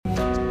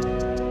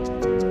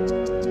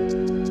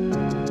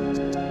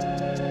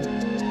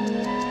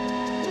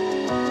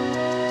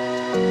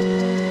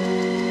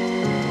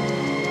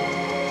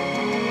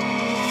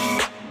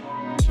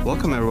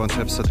Welcome everyone to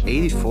episode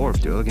 84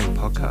 of the Early Game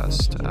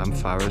Podcast. I'm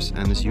Faris,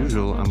 and as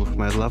usual, I'm with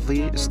my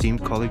lovely,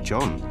 esteemed colleague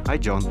John. Hi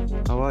John,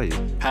 how are you?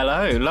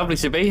 Hello, lovely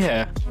to be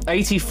here.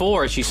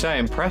 84, as you say,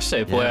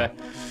 impressive. Yeah.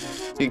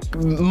 We're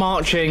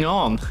marching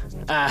on.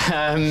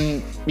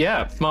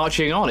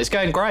 Marching on. It's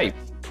going great.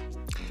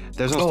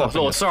 There's no Oh,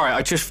 stopping Lord, it. sorry,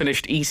 I just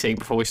finished eating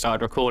before we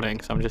started recording,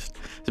 so it's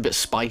a bit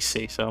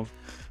spicy, so I'm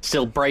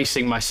still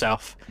bracing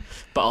myself.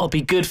 But I'll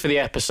be good for the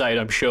episode,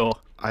 I'm sure.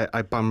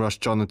 I bum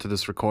rushed John into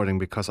this recording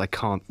because I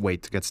can't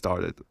wait to get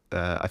started.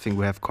 I think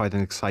we have quite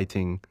an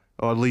exciting,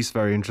 or at least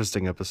very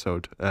interesting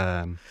episode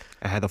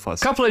ahead of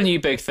us. Couple of new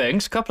big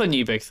things.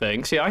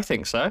 Yeah, I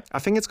think so. I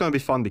think it's going to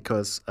be fun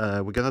because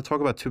we're going to talk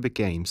about two big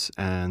games,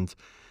 and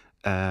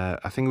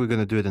I think we're going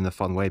to do it in a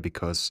fun way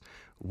because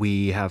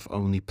we have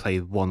only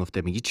played one of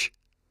them each.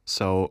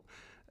 So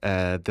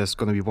there's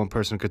going to be one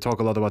person who could talk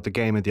a lot about the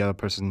game and the other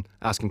person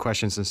asking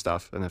questions and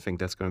stuff, and I think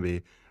that's going to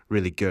be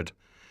really good.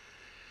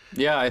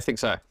 Yeah, I think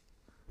so.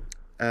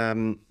 I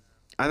don't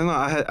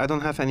know. I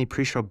don't have any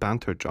pre-show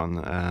banter,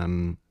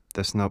 John.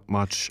 There's not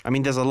much. I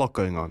mean, there's a lot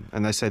going on,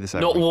 and I say this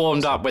every Not week,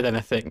 warmed so- up with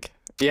anything.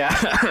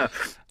 Yeah.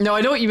 No,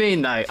 I know what you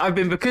mean, though.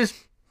 Because,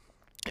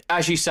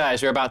 as you say,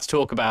 as we're about to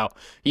talk about,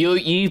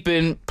 you've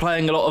been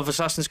playing a lot of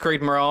Assassin's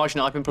Creed Mirage,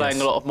 and I've been playing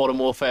Yes. a lot of Modern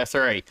Warfare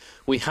 3.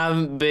 We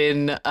haven't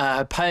been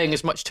paying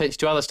as much attention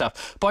to other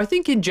stuff. But I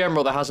think in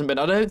general there hasn't been.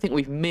 I don't think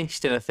we've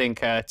missed anything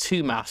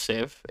too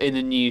massive in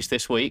the news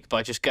this week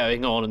by just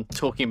going on and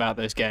talking about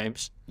those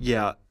games.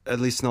 Yeah,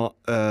 at least not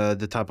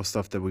the type of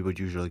stuff that we would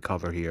usually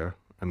cover here.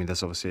 I mean,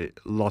 there's obviously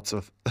lots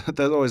of.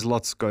 There's always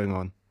lots going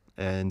on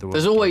in the world.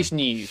 There's always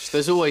news.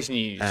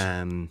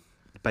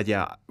 But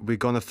yeah, we're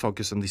gonna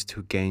focus on these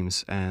two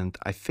games, and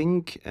I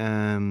think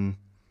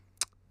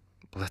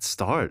let's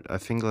start.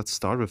 Let's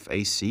start with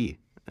AC.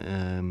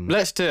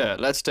 Let's do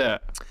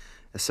it.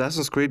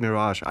 Assassin's Creed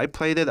Mirage. I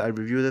played it. I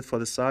reviewed it for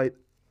the site.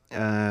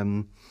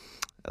 A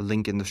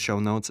link in the show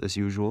notes as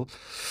usual.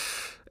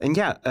 And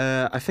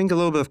yeah, I think a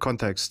little bit of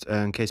context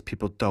in case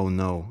people don't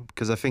know,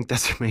 because I think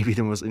that's maybe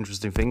the most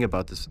interesting thing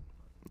about this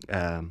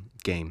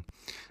game,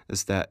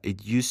 is that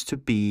it used to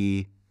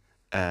be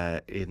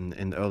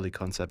in early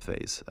concept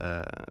phase,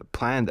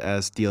 planned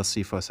as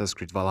DLC for Assassin's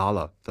Creed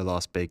Valhalla, the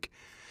last big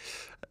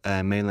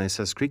mainline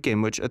Assassin's Creed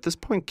game, which at this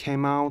point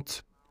came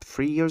out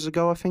 3 years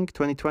ago, I think,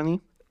 2020.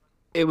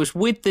 It was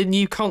with the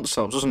new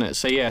consoles, wasn't it?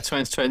 So yeah,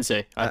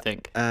 2020, I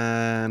think.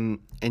 And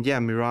yeah,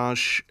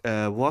 Mirage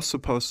was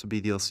supposed to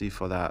be DLC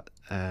for that,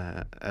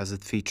 as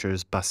it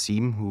features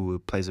Basim, who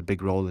plays a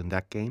big role in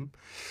that game.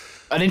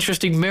 An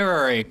interesting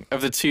mirroring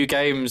of the two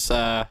games.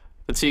 The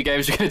two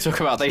games we're going to talk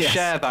about, they Yes.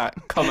 share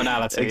that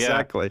commonality.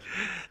 Exactly.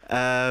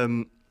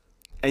 And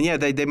yeah,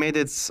 they made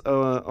its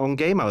own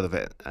game out of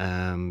it.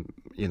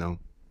 You know,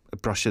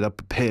 brushed it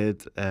up a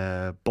bit,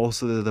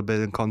 bolstered it a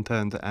bit in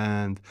content,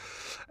 and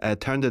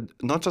turned it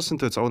not just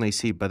into its own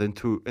AC, but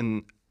into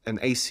an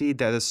AC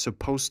that is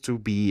supposed to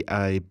be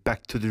a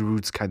back to the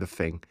roots kind of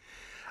thing.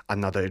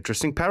 Another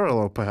interesting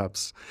parallel,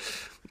 perhaps.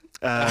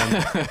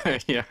 Yeah.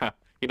 Yeah,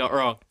 you're not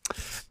wrong.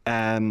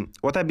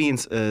 What that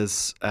means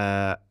is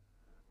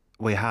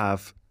we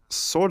have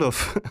sort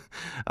of,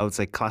 I would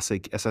say,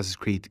 classic Assassin's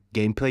Creed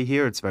gameplay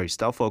here. It's very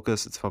stealth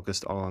focused. It's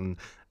focused on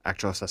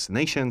actual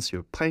assassinations.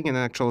 You're playing an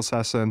actual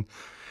assassin,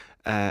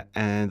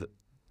 and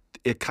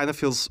it kind of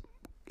feels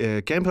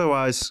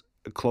gameplay-wise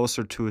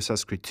closer to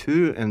Assassin's Creed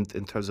 2, and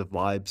in terms of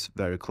vibes,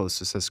 very close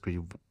to Assassin's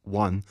Creed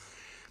 1,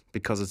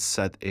 because it's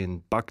set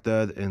in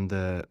Baghdad in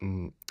the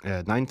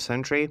 9th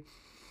century,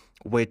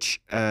 which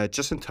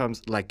just in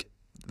terms, like,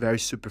 very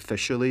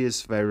superficially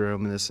is very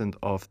reminiscent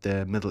of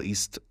the Middle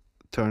East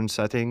turn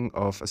setting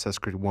of Assassin's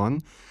Creed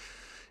 1,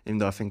 even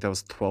though I think that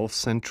was 12th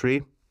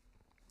century.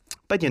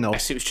 But you know,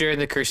 Yes, it was during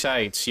the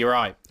Crusades, you're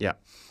right. yeah.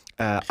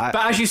 But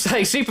as you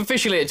say,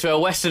 superficially to a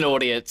Western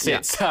audience, Yeah.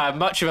 it's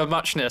much of a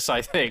muchness,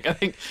 I think.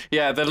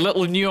 Yeah, the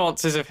little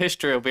nuances of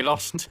history will be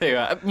lost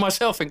too,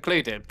 myself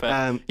included,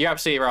 but you're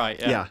absolutely right.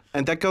 Yeah,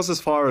 and that goes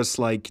as far as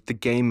like the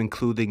game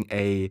including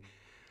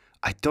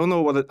I don't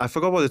know I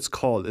forgot what it's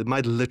called. It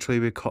might literally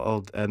be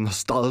called a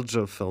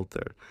nostalgia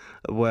filter,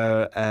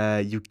 where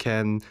you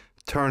can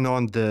turn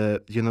on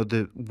the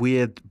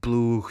weird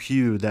blue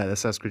hue that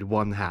Assassin's Creed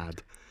 1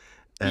 had.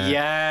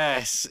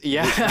 Yes, And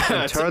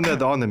yeah. turn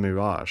it on in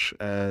Mirage.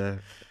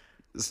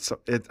 So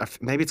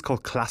maybe it's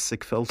called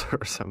classic filter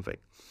or something.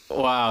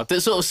 Wow,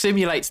 that sort of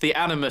simulates the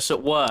animus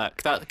at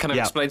work. That kind of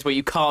Yeah. explains where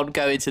you can't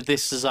go into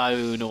this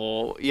zone,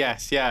 or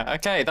yes, yeah,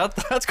 okay,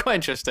 that's quite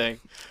interesting.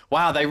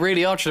 Wow, they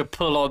really are trying to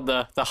pull on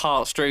the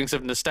heartstrings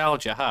of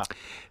nostalgia, huh?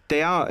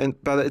 They are,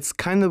 but it's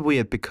kind of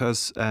weird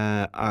because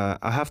I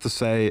have to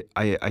say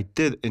I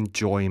did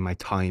enjoy my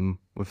time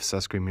with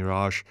Assassin's Creed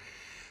Mirage,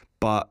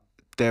 but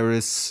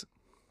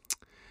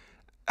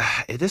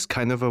it is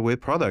kind of a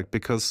weird product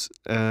because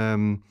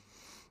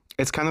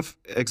it's kind of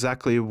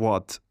exactly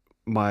what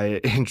my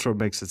intro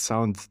makes it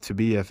sound to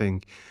be, I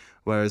think.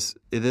 Whereas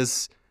it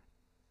is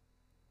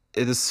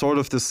sort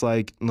of this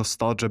like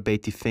nostalgia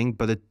baity thing,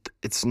 but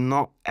it's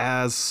not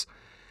as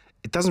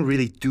it doesn't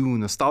really do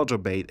nostalgia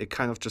bait. It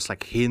kind of just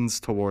like hints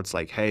towards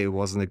like, hey,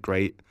 wasn't it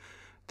great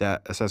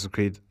that Assassin's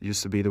Creed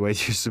used to be the way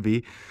it used to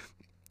be,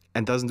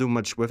 and doesn't do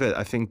much with it.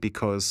 I think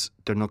because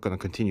they're not going to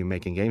continue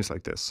making games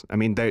like this. I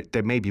mean, they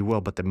maybe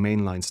will, but the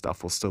mainline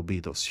stuff will still be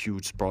those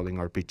huge sprawling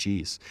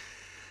RPGs.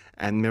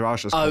 And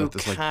Mirage is kind of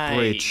this like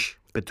bridge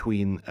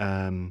between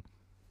the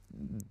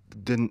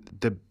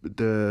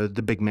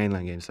big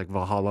mainline games like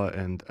Valhalla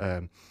and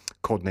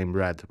Codename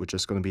Red, which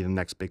is going to be the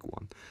next big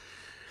one.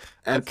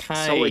 And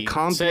so it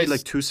can't be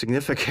like too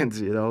significant,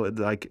 you know.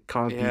 Like it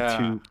can't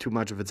be too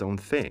much of its own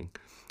thing.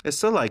 It's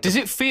still like. Does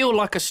it feel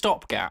like a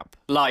stopgap?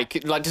 Like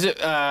does it?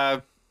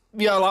 Yeah,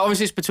 like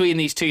obviously it's between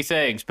these two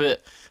things,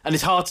 and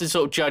it's hard to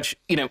sort of judge,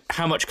 you know,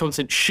 how much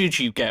content should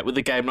you get with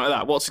a game like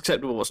that? What's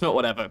acceptable, what's not,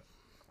 whatever.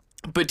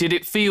 But did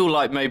it feel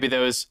like maybe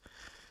there was,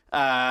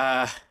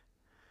 like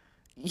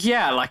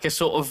a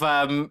sort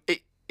of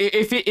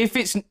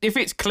if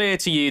it's clear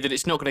to you that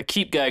it's not going to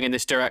keep going in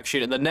this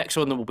direction, and the next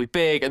one will be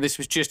big, and this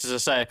was just, as I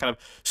say, a kind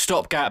of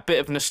stopgap, bit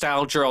of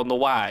nostalgia on the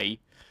way.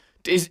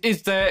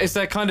 Is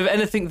there kind of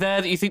anything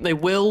there that you think they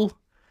will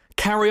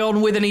carry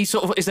on with? Any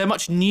sort of, is there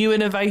much new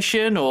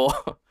innovation, or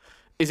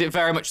is it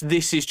very much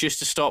this is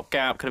just a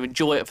stopgap, kind of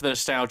enjoy it for the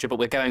nostalgia, but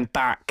we're going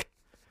back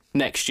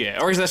next year?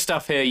 Or is there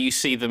stuff here you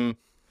see them,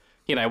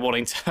 you know,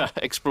 wanting to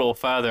explore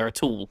further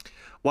at all?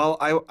 Well,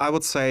 I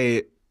would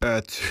say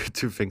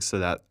two things to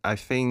that. I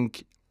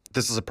think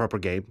this is a proper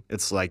game.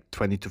 It's like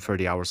 20 to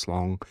 30 hours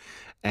long,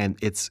 and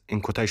it's,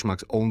 in quotation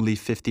marks, only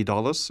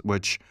 $50,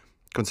 which,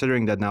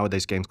 considering that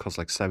nowadays games cost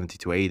like 70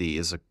 to 80,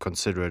 is a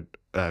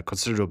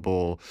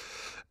considerable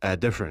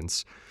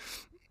difference.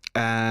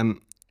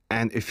 And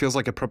it feels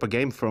like a proper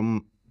game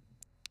from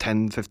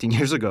 10, 15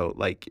 years ago.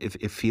 Like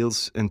it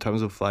feels, in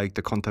terms of like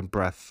the content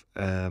breadth,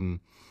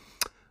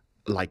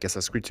 like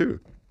Assassin's Creed 2.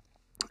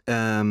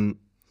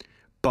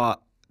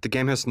 But the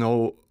game has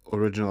no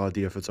original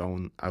idea of its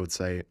own, I would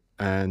say.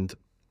 And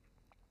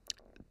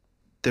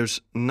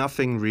there's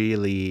nothing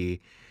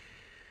really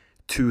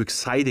too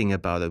exciting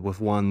about it,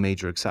 with one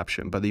major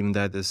exception. But even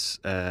that is,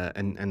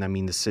 and I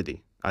mean the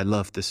city. I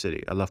love the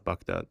city. I love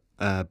Baghdad.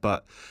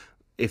 But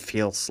it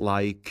feels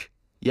like,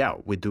 yeah,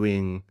 we're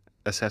doing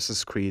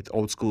Assassin's Creed,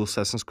 old school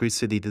Assassin's Creed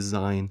city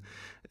design.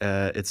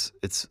 It's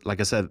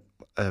like I said,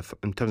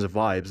 in terms of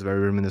vibes,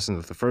 very reminiscent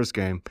of the first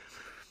game.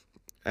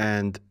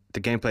 And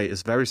the gameplay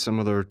is very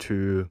similar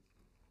to,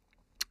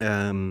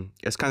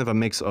 it's kind of a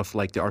mix of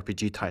like the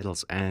RPG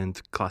titles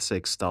and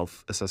classic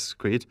stealth Assassin's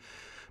Creed.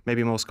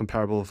 Maybe most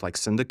comparable with like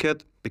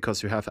Syndicate,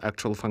 because you have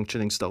actual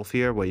functioning stealth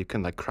here, where you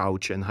can like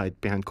crouch and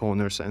hide behind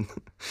corners and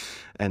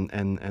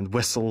and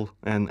whistle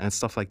and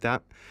stuff like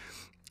that.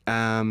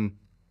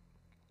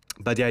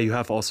 But yeah, you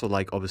have also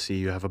like, obviously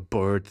you have a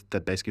bird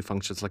that basically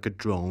functions like a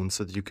drone,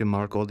 so that you can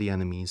mark all the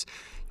enemies.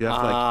 You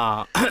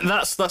have like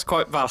that's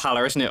quite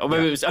Valhalla, isn't it? Or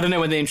maybe it was, I don't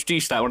know when they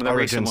introduced that, one of the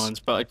Origins. recent ones,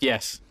 but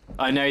yes.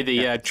 I know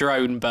the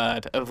drone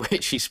bird of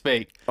which you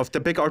speak. Of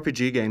the big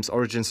RPG games,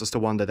 Origins is the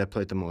one that I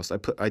played the most.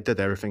 I did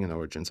everything in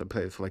Origins. I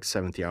played it for like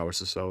 70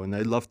 hours or so, and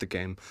I loved the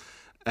game.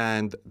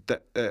 And the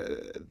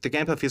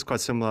gameplay feels quite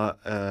similar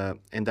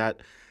in that,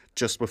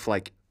 just with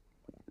like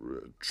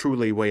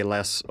truly way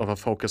less of a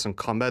focus on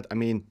combat. I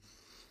mean,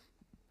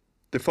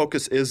 the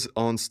focus is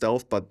on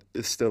stealth, but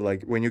it's still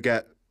like when you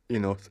get,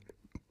 when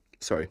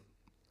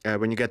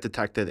you get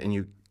detected and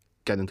you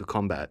get into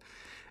combat,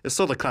 it's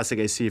still the classic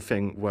AC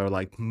thing where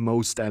like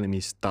most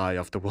enemies die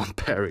after one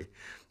parry,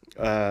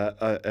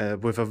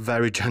 with a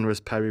very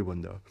generous parry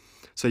window.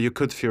 So you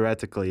could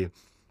theoretically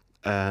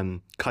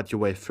cut your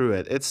way through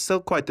it. It's still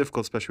quite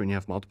difficult, especially when you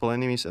have multiple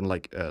enemies and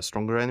like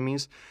stronger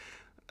enemies.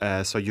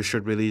 So you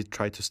should really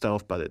try to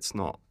stealth, but it's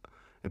not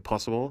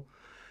impossible.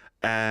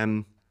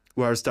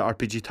 Whereas the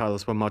RPG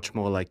titles were much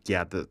more like,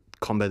 yeah, the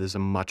combat is a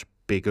much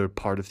bigger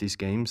part of these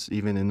games,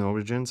 even in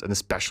Origins, and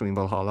especially in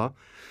Valhalla.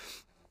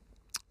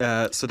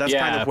 So that's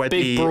kind of where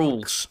big the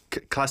brawls.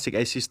 Classic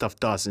AC stuff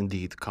does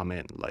indeed come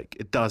in. Like,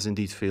 it does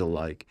indeed feel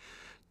like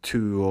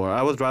or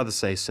I would rather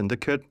say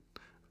Syndicate.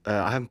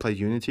 I haven't played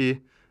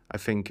Unity. I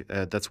think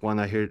that's one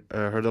I heard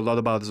a lot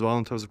about as well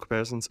in terms of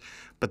comparisons.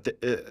 But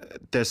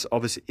there's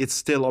obviously, it's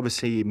still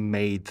obviously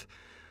made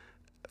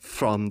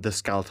from the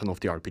skeleton of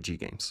the RPG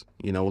games.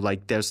 You know,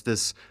 like there's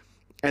this,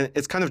 and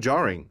it's kind of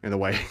jarring in a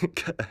way,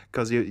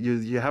 because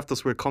you have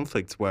those weird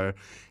conflicts where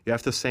you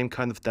have the same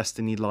kind of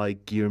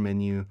Destiny-like gear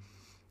menu.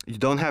 You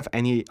don't have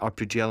any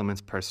RPG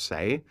elements per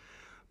se,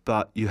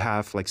 but you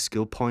have like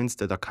skill points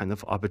that are kind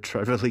of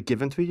arbitrarily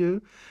given to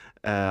you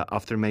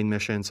after main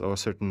missions or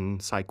certain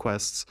side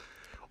quests,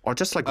 or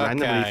just like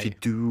randomly if you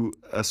do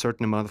a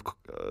certain amount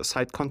of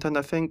side content.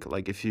 I think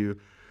like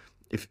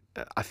if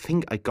I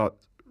think I got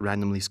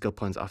randomly skill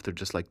points after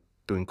just like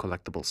doing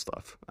collectible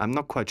stuff. I'm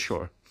not quite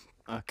sure.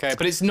 Okay,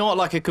 but it's not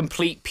like a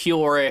complete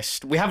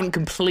purist. We haven't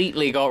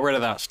completely got rid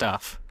of that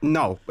stuff.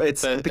 No,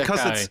 it's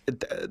because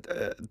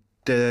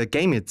the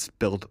game it's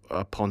built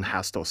upon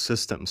has those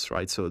systems,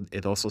 right? So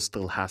it also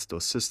still has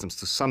those systems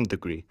to some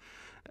degree.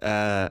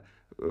 But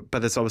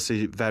it's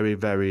obviously very,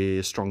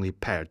 very strongly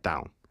pared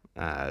down.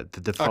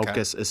 The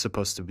focus is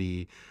supposed to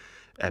be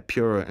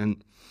purer.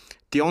 And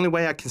the only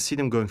way I can see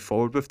them going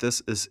forward with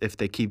this is if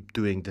they keep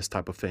doing this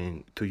type of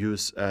thing, to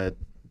use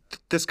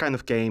this kind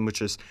of game,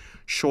 which is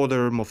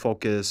shorter, more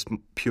focused,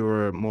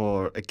 purer,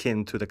 more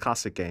akin to the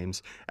classic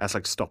games, as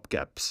like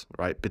stopgaps,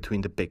 right,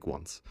 between the big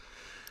ones.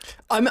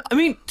 I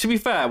mean, to be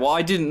fair, what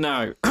I didn't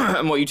know,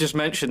 and what you just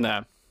mentioned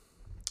there,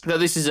 that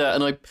this is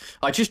and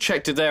I just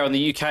checked it there on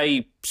the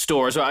UK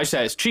store as well. I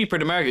say it's cheaper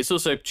in America. It's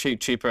also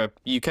cheaper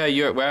UK,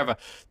 Europe, wherever.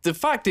 The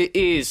fact it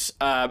is,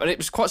 and it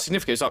was quite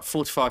significant. It's like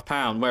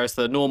 £45, whereas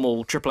the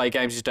normal AAA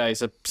games these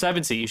days are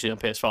 70 usually on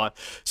PS5.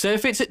 So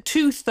if it's at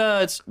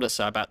 2/3, let's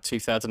say about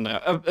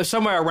 2/3,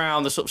 somewhere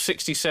around the sort of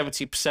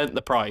 60-70%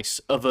 the price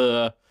of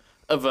a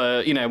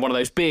one of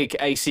those big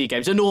AC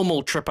games, a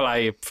normal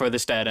AAA for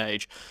this day and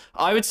age,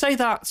 I would say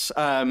that's.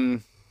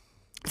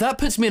 That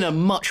puts me in a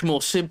much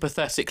more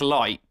sympathetic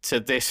light to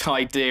this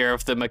idea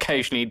of them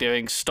occasionally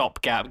doing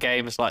stopgap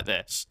games like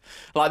this.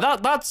 Like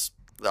that's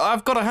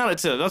I've got to hand it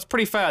to them. That's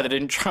pretty fair. They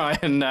didn't try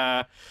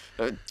and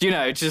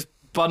just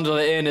bundle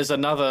it in as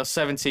another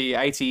 70,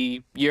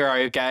 80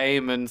 euro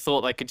game and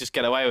thought they could just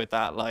get away with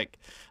that. Like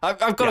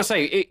I've got to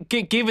say,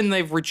 given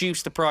they've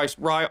reduced the price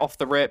right off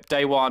the rip,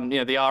 day one, the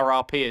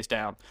RRP is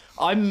down.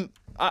 I'm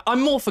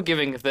more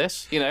forgiving of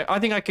this. I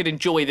think I could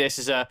enjoy this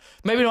as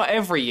maybe not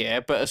every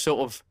year, but a sort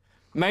of.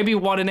 Maybe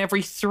 1 in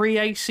every 3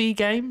 AC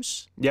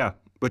games? Yeah,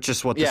 which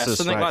is what this is,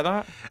 something right?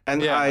 like that.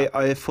 And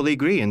I fully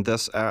agree, and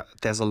there's a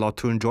lot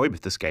to enjoy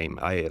with this game.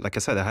 Like I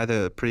said, I had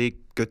a pretty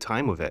good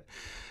time with it.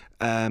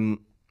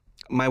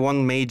 My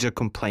one major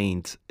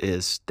complaint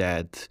is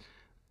that,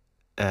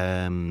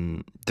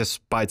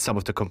 despite some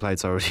of the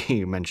complaints I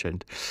already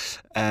mentioned,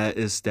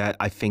 is that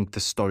I think the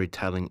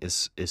storytelling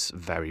is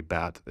very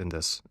bad in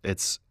this.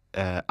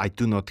 I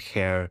do not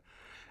care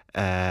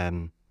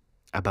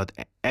about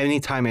any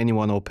time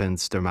anyone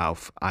opens their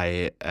mouth,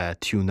 I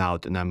tune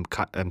out and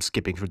I'm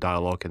skipping through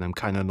dialogue, and I'm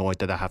kind of annoyed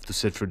that I have to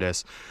sit through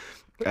this.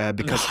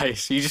 Because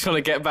nice. You just want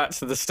to get back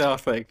to the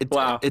stealth thing.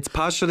 Wow. It's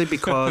partially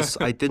because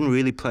I didn't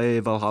really play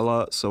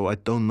Valhalla, so I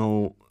don't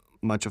know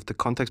much of the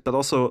context, but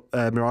also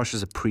Mirage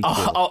is a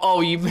prequel.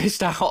 Oh, you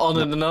missed out on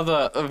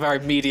another very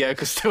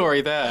mediocre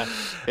story there.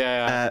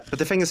 Yeah. But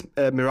the thing is,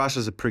 Mirage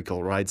is a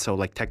prequel, right? So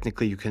like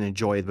technically you can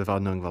enjoy it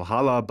without knowing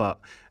Valhalla, but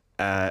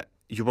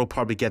you will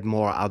probably get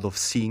more out of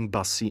seeing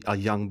a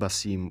young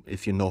Basim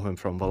if you know him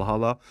from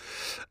Valhalla.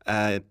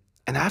 And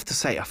I have to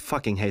say, I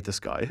fucking hate this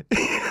guy.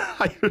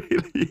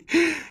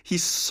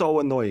 He's so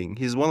annoying.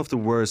 He's one of the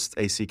worst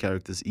AC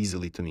characters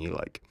easily to me.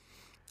 Like,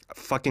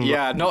 fucking.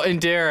 Yeah, not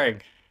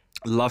endearing.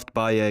 Loved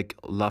Bayek,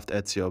 loved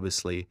Ezio,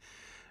 obviously.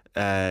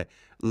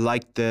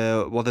 Like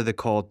what are they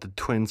called? The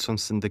twins from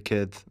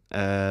Syndicate.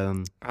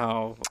 I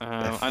know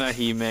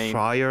who you mean.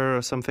 Fryer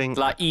or something.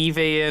 Like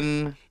Evie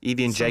and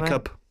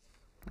Jacob.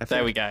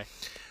 There we go.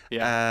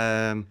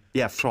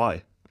 Yeah.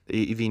 Fry.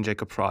 Evie and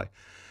Jacob Fry.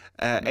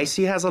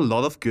 AC has a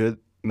lot of good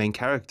main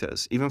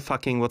characters. Even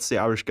fucking, what's the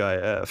Irish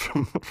guy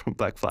from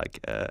Black Flag?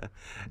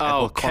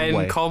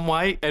 Ken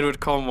Conway? Edward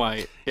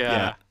Conway.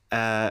 Yeah.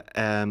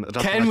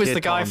 Ken was the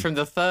guy from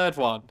the third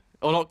one.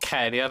 Or not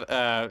Ken. He had...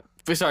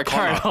 sorry,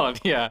 carry on.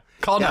 Yeah.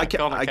 Connor.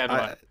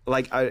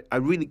 I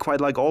really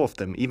quite like all of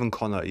them. Even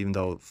Connor, even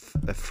though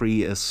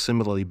 3 is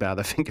similarly bad,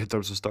 I think, in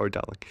terms of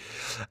storytelling.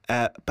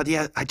 But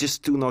yeah, I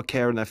just do not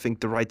care, and I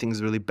think the writing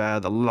is really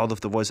bad. A lot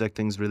of the voice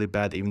acting is really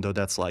bad, even though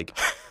that's like...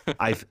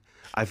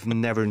 I've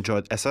never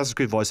enjoyed... Assassin's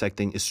Creed voice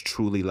acting is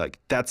truly like...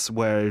 That's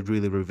where it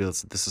really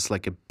reveals that this is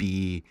like a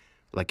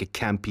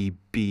campy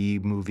B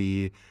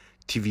movie,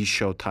 TV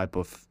show type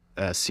of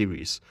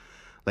series.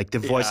 Like the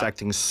voice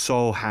acting is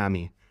so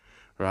hammy.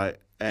 Right.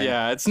 And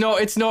it's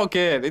not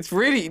good. It's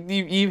really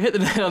you hit the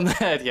nail on the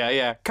head.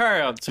 Yeah.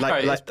 Carry on.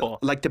 Sorry,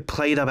 like the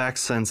played up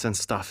accents and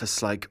stuff.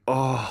 It's like,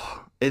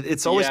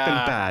 it's always been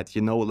bad,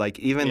 Like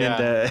even in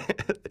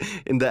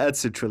the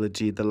Ezio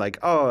trilogy, they're like,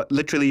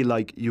 literally,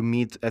 like you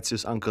meet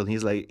Ezio's uncle, and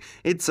he's like,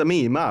 "It's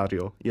me,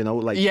 Mario,"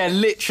 Like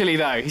literally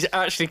though, he's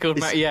actually called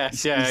Mario.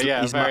 Yes,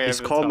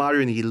 he's called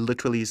Mario, and he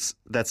literally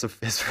that's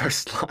his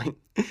first line.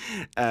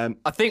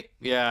 I think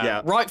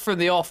right from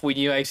the off we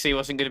knew AC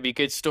wasn't going to be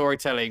good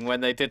storytelling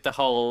when they did the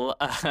whole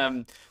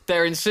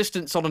their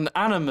insistence on an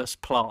animus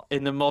plot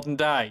in the modern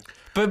day.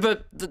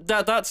 But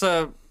that's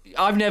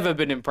I've never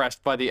been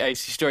impressed by the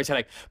AC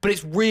storytelling, but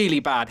it's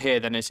really bad here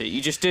then, is it? You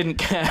just didn't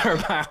care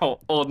about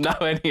or know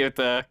any of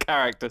the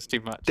characters too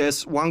much.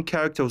 There's one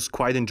character who's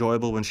quite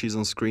enjoyable when she's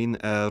on screen,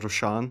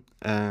 Roshan.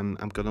 I'm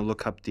going to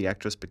look up the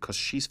actress because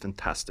she's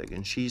fantastic,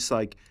 and she's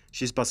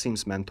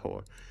Basim's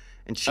mentor.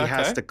 And she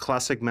has the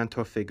classic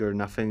mentor figure,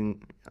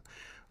 nothing...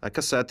 Like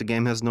I said, the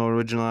game has no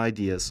original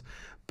ideas,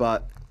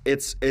 but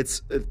it's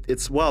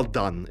well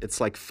done.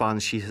 It's like fun.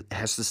 She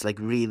has this like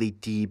really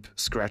deep,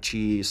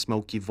 scratchy,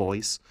 smoky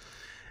voice.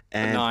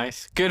 And,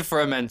 nice. Good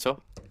for a mentor.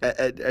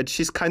 And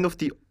she's kind of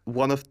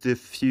one of the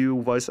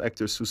few voice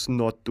actors who's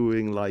not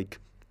doing like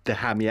the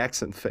hammy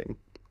accent thing.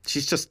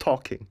 She's just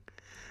talking.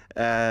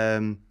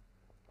 Shore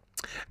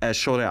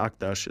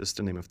Akdash is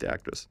the name of the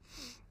actress.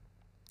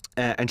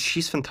 And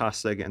she's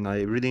fantastic, and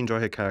I really enjoy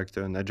her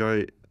character, and I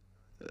enjoy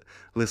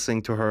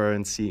listening to her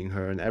and seeing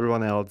her, and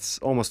everyone else,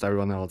 almost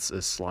everyone else,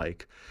 is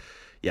like,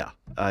 yeah,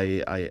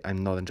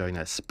 I'm not enjoying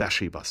that,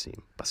 especially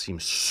Basim.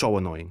 Basim's so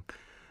annoying.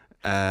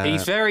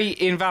 He's very,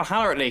 in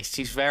Valhalla at least,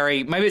 he's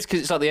very, maybe it's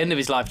because it's like the end of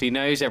his life and he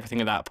knows everything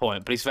at that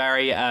point, but he's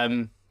very,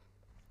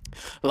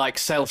 like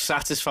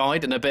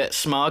self-satisfied and a bit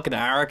smug and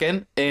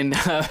arrogant in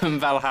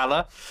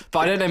Valhalla. But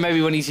I don't know,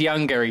 maybe when he's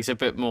younger, he's a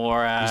bit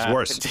more... He's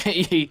worse.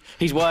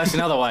 He's worse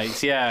in other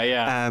ways,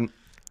 yeah.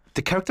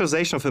 The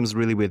characterization of him is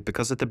really weird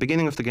because at the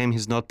beginning of the game,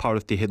 he's not part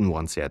of the Hidden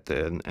Ones yet.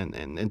 And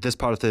in this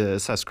part of the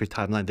Assassin's Creed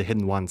timeline, the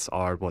Hidden Ones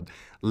are what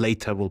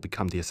later will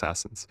become the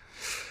Assassins.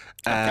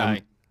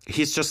 Okay.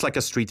 He's just like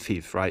a street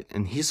thief, right?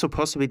 And he's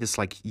supposed to be this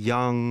like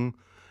young,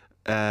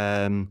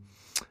 kind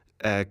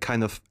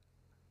of,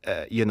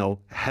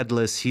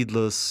 headless,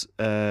 heedless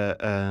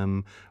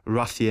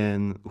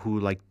ruffian who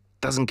like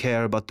doesn't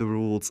care about the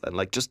rules and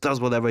like just does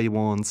whatever he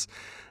wants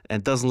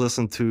and doesn't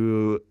listen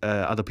to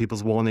other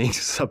people's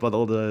warnings about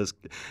all the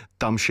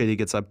dumb shit he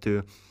gets up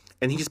to.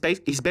 And he's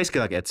basically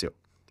like Ezio,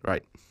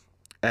 right?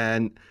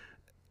 And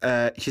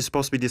he's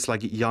supposed to be this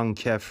like young,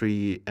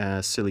 carefree,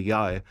 silly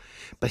guy,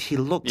 but he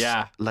looks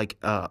like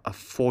a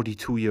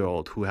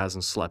 42-year-old who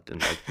hasn't slept in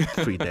like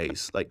 3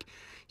 days. Like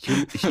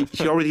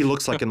he already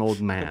looks like an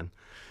old man.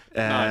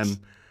 Nice.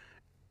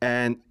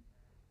 And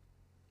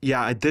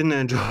yeah, I don't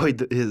enjoy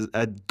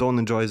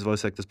his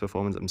voice actor's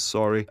performance. I'm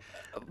sorry.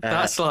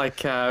 That's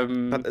like...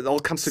 but it all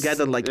comes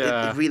together. Like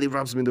it really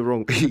rubs me the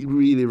wrong. He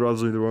really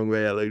rubs me the wrong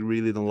way. I like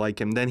really don't like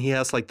him. Then he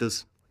has like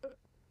this.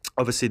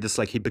 Obviously, this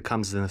like he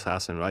becomes an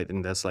assassin, right?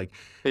 And there's like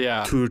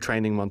 2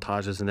 training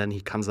montages, and then he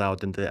comes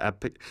out, and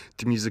the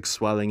music's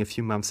swelling. A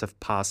few months have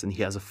passed, and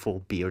he has a full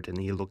beard, and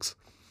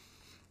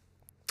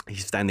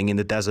he's standing in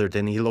the desert,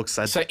 and he looks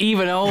at... So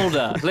even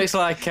older. Looks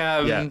like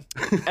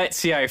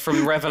Ezio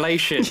from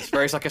Revelations,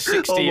 where he's like a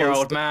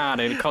 60-year-old man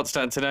in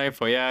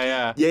Constantinople.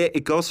 Yeah. Yeah,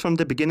 it goes from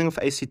the beginning of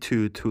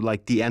AC2 to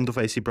like the end of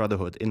AC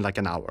Brotherhood in like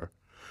an hour.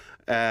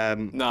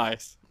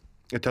 Nice.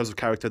 In terms of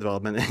character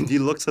development, and he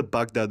looks at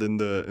Baghdad in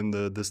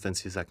the distance.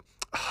 He's like,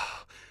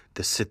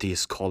 the city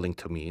is calling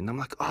to me, and I'm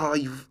like,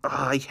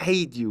 I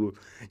hate you.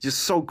 You're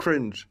so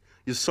cringe.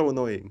 You're so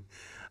annoying.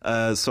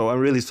 So I'm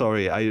really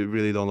sorry. I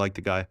really don't like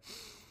the guy,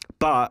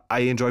 but I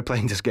enjoy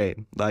playing this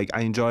game. Like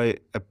I enjoy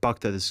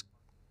Baghdad is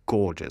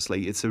gorgeous.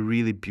 Like it's a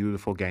really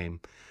beautiful game.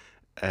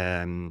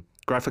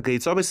 Graphically,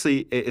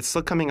 it's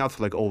still coming out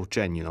for like old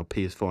gen,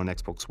 PS4 and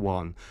Xbox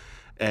One,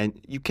 and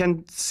you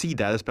can see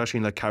that, especially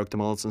in like character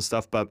models and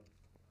stuff, but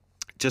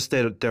just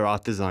their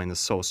art design is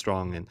so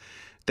strong, and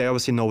they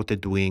obviously know what they're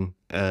doing,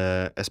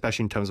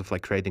 especially in terms of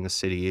like creating a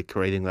city,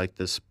 creating like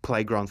this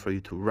playground for you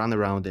to run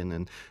around in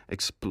and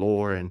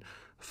explore and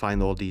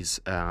find all these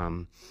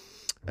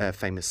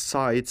famous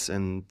sites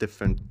and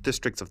different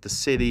districts of the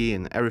city,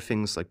 and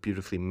everything's like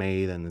beautifully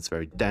made and it's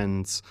very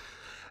dense.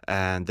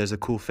 And there's a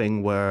cool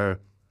thing where,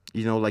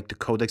 like the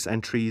codex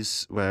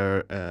entries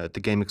where the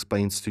game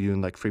explains to you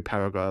in like 3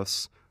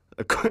 paragraphs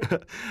a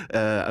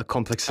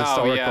complex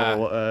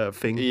historical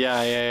thing.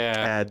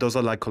 Yeah. Those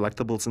are like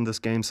collectibles in this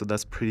game, so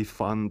that's pretty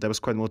fun. That was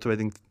quite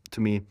motivating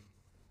to me.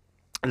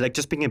 And like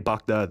just being in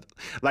Baghdad,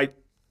 like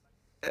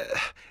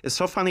it's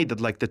so funny that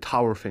like the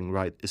tower thing,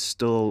 right, is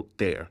still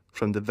there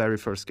from the very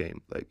first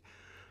game. Like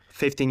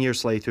 15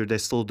 years later, they're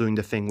still doing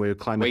the thing where you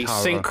climb a tower.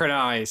 We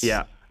synchronize.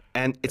 Yeah,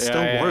 and it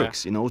still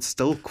works. It's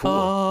still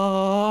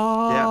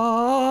cool.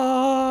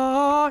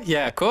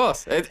 Yeah, of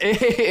course. It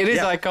is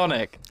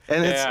iconic.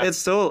 And it's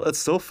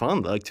still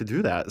fun like to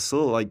do that. It's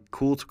still like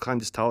cool to climb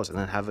these towers and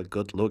then have a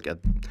good look at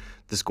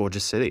this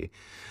gorgeous city.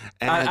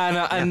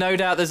 And no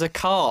doubt there's a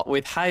cart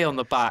with hay on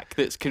the back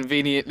that's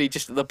conveniently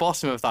just at the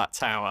bottom of that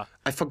tower.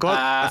 I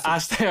forgot.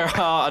 As there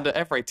are under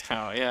every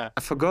tower, yeah.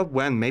 I forgot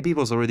when. Maybe it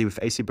was already with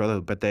AC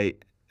Brotherhood, but they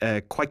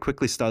quite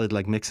quickly started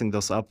like mixing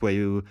those up where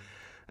you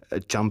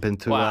jump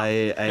into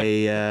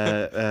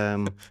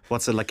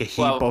what's it, like a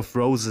heap of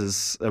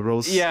roses,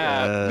 rose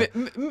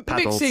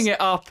petals. Mixing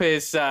it up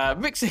is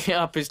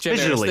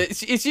generous. Visually.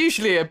 It's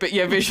usually a bit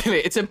visually.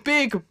 It's a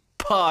big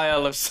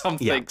pile of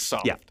something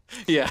soft.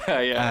 Yeah.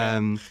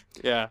 And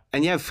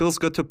it feels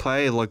good to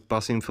play. Like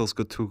Basim feels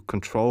good to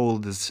control.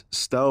 This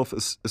stealth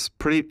is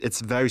pretty.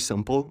 It's very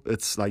simple.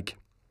 It's like.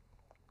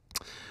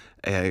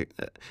 I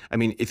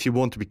mean, if you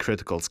want to be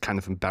critical, it's kind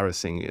of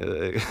embarrassing.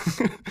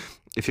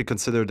 If you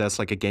consider that's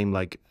like a game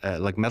like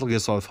Metal Gear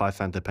Solid 5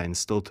 Phantom Pain,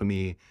 still to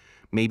me,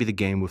 maybe the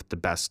game with the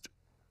best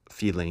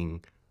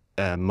feeling,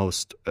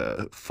 most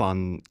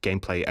fun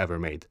gameplay ever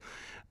made,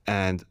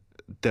 and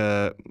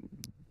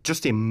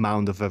just the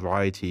amount of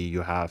variety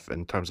you have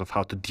in terms of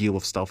how to deal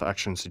with stealth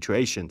action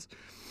situations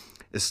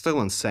is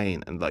still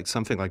insane. And like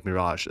something like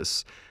Mirage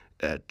is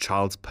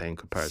child's play in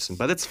comparison,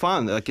 but it's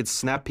fun. Like it's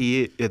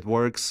snappy, it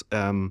works.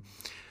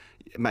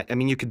 I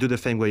mean, you could do the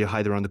thing where you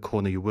hide around the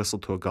corner, you whistle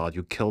to a guard,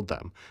 you kill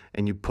them,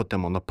 and you put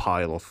them on a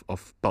pile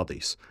of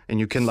bodies, and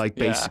you can like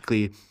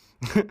basically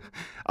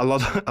a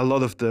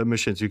lot of the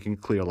missions you can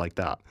clear like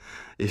that.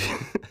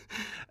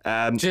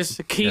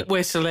 Just keep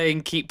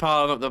whistling, keep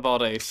piling up the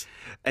bodies.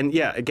 And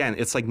yeah, again,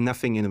 it's like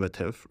nothing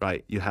innovative,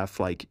 right? You have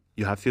like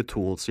you have your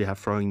tools, you have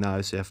throwing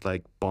knives, you have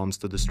like bombs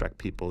to distract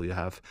people, you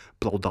have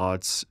blow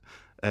darts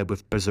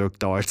with berserk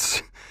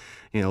darts,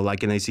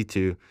 like in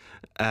AC2,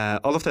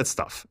 all of that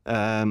stuff.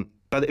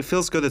 But it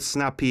feels good. It's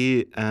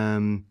snappy.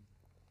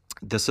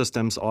 The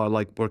systems are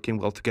like working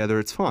well together.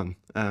 It's fun.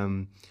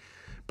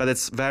 But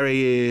it's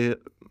very,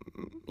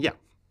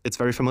 it's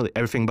very familiar.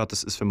 Everything about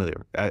this is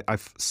familiar.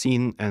 I've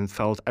seen and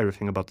felt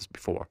everything about this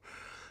before.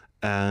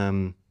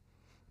 But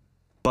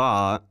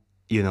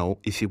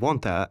if you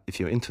want that, if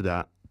you're into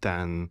that,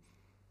 then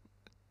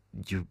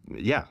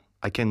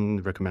I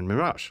can recommend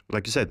Mirage.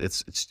 Like you said,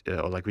 it's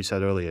like we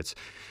said earlier,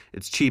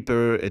 it's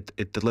cheaper.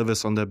 It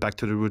delivers on the back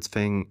to the roots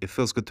thing. It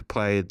feels good to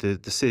play.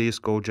 The city is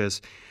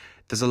gorgeous.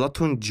 There's a lot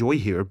to enjoy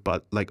here,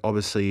 but like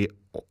obviously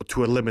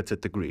to a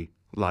limited degree.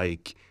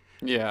 Like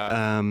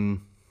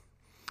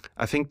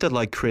I think that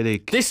like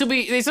critic.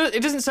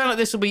 It doesn't sound like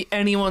this will be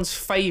anyone's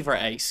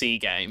favorite AC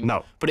game.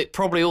 No, but it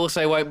probably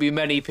also won't be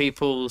many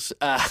people's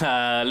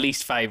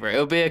least favorite.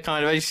 It'll be a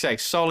kind of, as you say,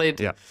 solid.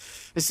 Yeah.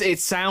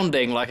 It's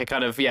sounding like a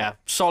kind of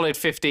solid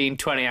 15,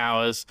 20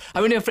 hours.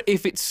 I mean,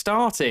 if it's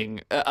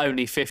starting at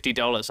only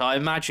 $50, I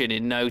imagine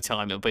in no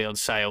time it'll be on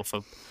sale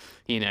for,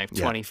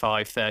 $25,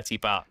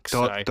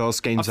 $30.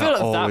 Those games are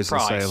always on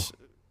sale.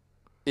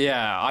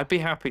 Yeah, I'd be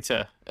happy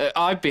to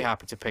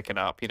pick it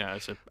up.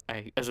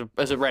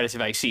 As a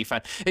relative AC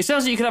fan, it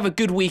sounds like you could have a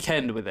good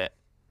weekend with it,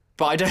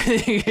 but I don't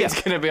think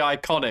it's going to be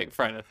iconic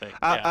for anything.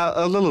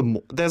 A little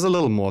more. There's a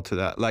little more to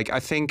that. Like I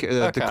think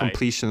the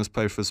completionist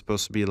playthrough is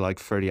supposed to be like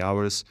 30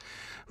 hours,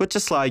 which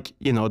is like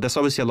there's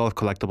obviously a lot of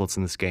collectibles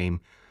in this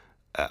game.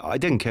 I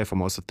didn't care for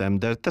most of them.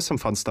 There's some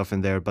fun stuff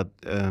in there, but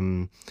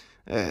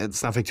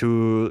it's nothing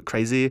too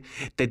crazy.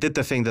 They did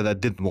the thing that I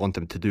didn't want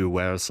them to do,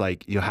 where it's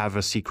like you have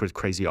a secret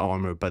crazy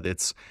armor, but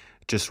it's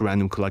just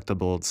random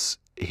collectibles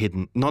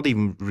hidden, not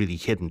even really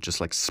hidden, just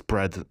like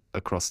spread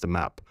across the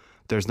map.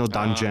 There's no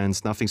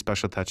dungeons, nothing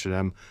special attached to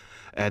them.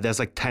 There's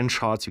like 10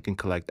 shards you can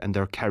collect, and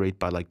they're carried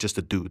by like just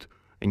a dude.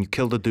 And you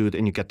kill the dude,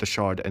 and you get the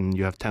shard, and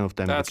you have 10 of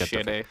them. That's you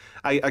get shitty.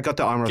 I got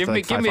the armor. Give after, me,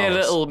 like, 5 give me hours. a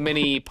little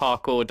mini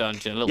parkour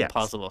dungeon, a little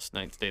puzzle or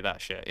something to do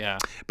that shit. Yeah.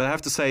 But I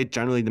have to say,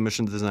 generally, the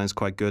mission design is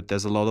quite good.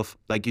 There's a lot of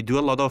you do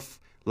a lot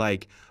of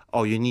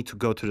you need to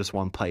go to this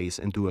one place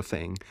and do a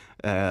thing,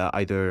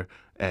 either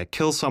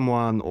kill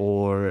someone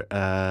or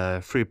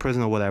free a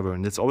prison or whatever.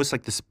 And it's always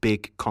like this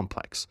big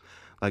complex,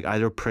 like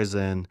either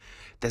prison.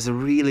 There's a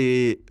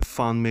really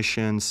fun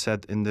mission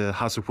set in the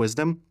House of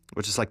Wisdom,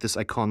 which is like this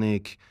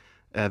iconic,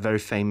 very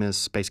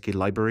famous, basically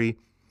library.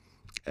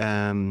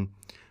 And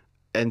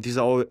these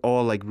are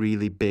all like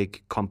really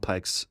big,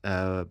 complex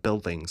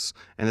buildings,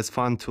 and it's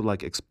fun to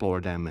like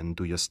explore them and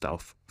do your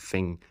stuff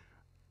thing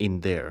in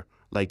there.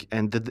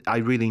 I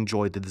really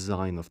enjoyed the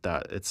design of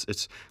that.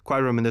 It's quite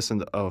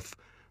reminiscent of,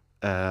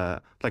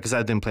 like I said,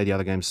 I didn't play the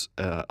other games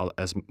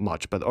as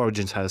much, but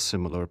Origins has a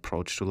similar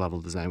approach to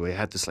level design, where you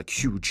had this like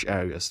huge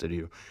areas that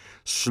you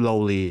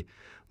slowly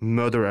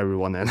murder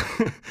everyone in.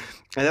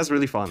 And that's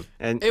really fun.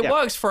 And it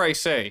works for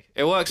AC.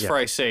 It works for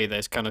AC.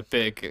 There's kind of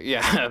big,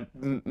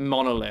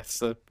 monoliths,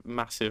 the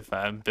massive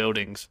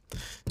buildings.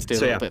 To do a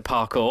little bit of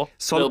parkour,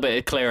 a little bit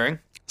of clearing.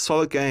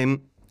 Solid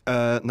game.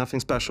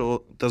 Nothing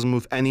special. Doesn't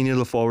move any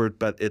needle forward,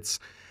 but it's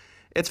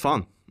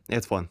fun.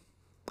 It's fun.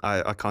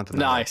 I can't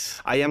deny.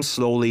 Nice. I am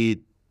slowly.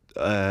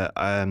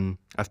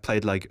 I've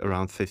played like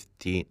around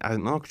 15.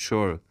 I'm not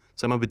sure.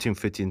 Somewhere between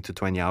 15 to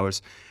 20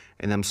 hours,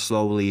 and I'm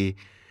slowly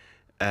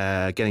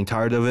getting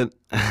tired of it.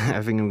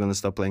 I think I'm gonna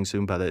stop playing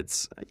soon. But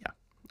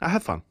I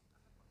had fun.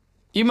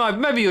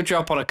 Maybe you'll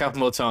drop on a couple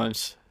more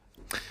times.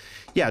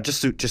 Yeah,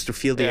 just to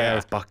feel the air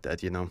of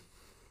Baghdad,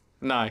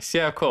 Nice.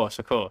 Yeah, of course.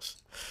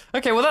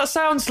 Okay, well that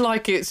sounds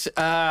like it's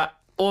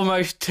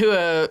almost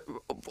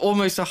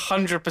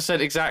 100%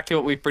 exactly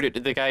what we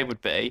predicted the game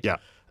would be. Yeah.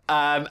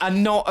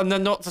 And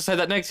not to say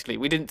that negatively.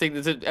 We didn't think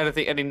there's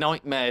any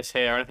nightmares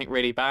here or anything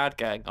really bad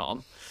going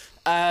on.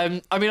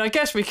 I mean, I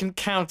guess we can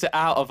count it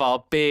out of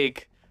our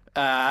big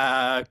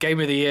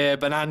Game of the Year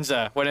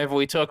bonanza whenever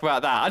we talk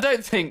about that. I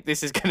don't think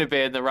this is going to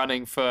be in the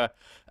running for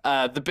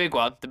the big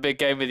one, the big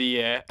Game of the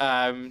Year.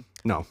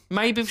 No.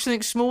 Maybe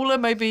something smaller,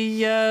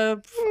 maybe, I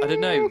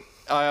don't know.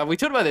 We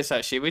talked about this,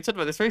 actually. We talked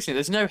about this recently.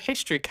 There's no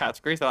history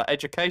category, it's like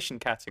education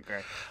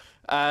category.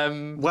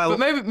 But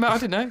maybe, I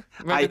don't know.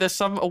 Maybe there's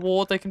some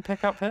award they can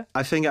pick up here.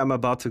 I think I'm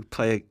about to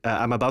play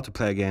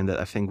a game that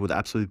I think would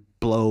absolutely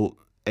blow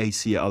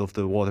AC out of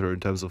the water in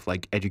terms of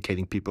like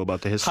educating people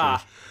about the history.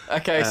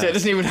 Okay, so it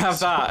doesn't even have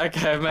that.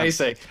 Okay,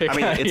 amazing. Okay, I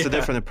mean, it's a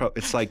different approach.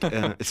 It's like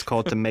it's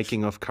called The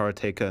Making of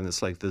Karateka, and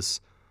it's like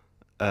this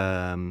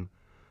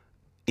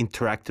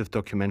interactive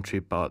documentary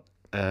about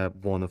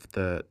one of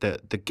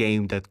the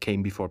game that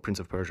came before Prince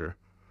of Persia,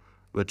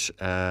 which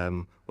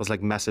was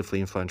like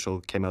massively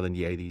influential, came out in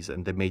the 80s,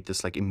 and they made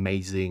this like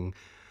amazing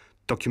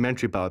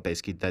documentary about it,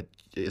 basically, that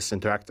is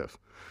interactive.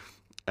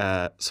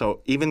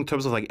 So even in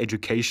terms of like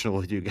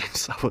educational video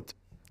games, I would,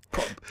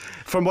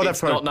 from what I've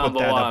heard, put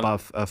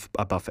that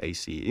above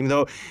AC. Even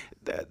though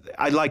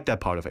I like that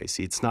part of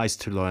AC, it's nice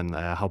to learn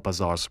how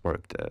bazaars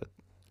worked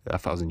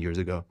 1,000 years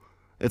ago.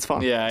 It's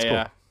fun. Yeah, it's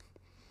yeah.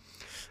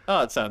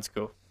 Oh, it sounds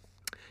cool.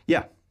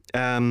 Yeah.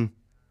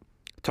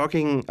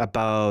 Talking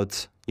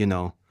about,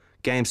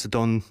 games that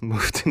don't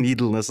move the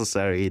needle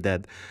necessarily,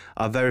 that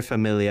are very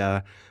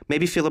familiar,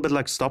 maybe feel a bit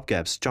like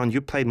stopgaps. John,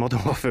 you played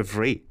Modern Warfare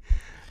 3.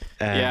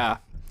 Yeah.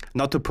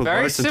 Not to put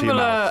Very words into your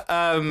mouth.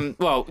 similar.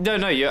 Well, no.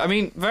 I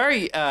mean,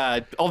 very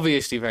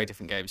obviously very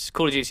different games.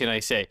 Call of Duty and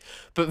AC,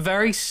 but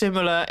very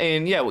similar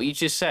in what you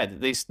just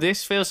said.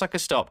 This feels like a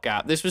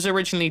stopgap. This was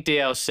originally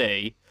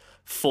DLC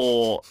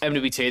for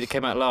MW2 that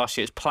came out last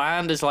year. It's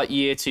planned as like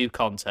year 2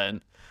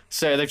 content.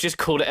 So they've just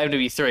called it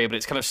MW3, but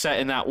it's kind of set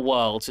in that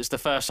world. So it's the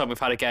first time we've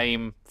had a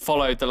game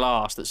followed the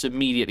last that's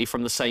immediately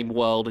from the same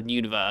world and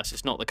universe.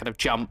 It's not the kind of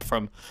jump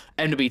from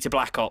MW to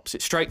Black Ops.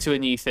 It's straight to a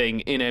new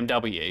thing in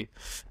MW.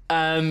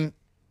 And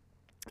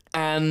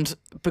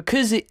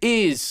because it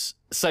is...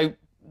 So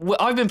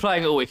I've been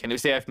playing it all weekend. It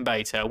was the open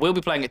beta. We'll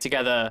be playing it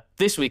together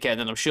this weekend,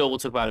 and I'm sure we'll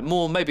talk about it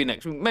more. Maybe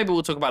next week. Maybe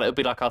we'll talk about it. It'll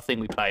be like our thing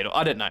we played. Or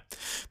I don't know.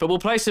 But we'll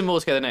play some more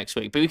together next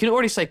week. But we can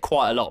already say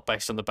quite a lot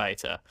based on the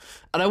beta.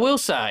 And I will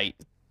say...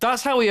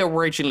 That's how we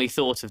originally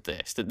thought of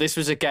this, that this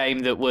was a game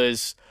that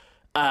was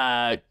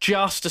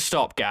just a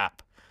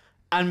stopgap.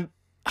 And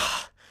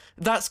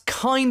that's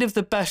kind of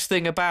the best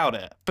thing about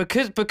it.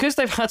 Because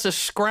they've had to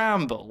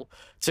scramble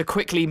to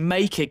quickly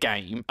make a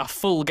game, a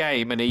full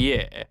game in a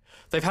year,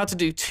 they've had to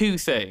do 2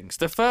 things.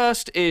 The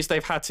first is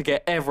they've had to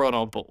get everyone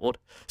on board.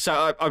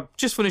 So I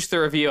just finished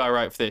the review I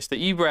wrote for this that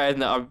you read,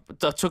 and I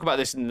talk about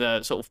this in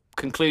the sort of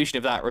conclusion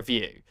of that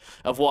review,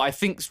 of what I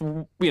think's,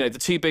 the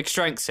 2 big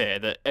strengths here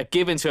that are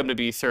given to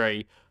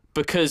MW3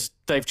 because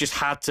they've just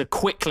had to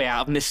quickly,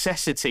 out of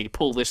necessity,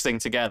 pull this thing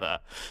together,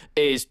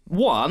 is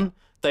 1,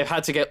 they've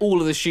had to get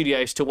all of the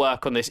studios to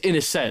work on this in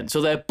a sense,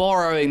 or they're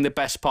borrowing the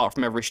best part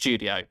from every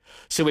studio.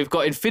 So we've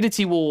got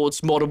Infinity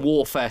Ward's Modern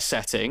Warfare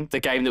setting,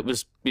 the game that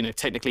was,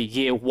 technically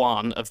year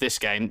 1 of this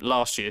game,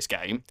 last year's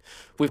game.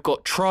 We've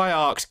got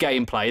Treyarch's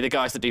gameplay, the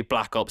guys that do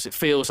Black Ops. It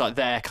feels like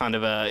they're kind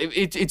of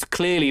it's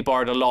clearly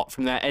borrowed a lot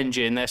from their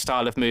engine, their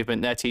style of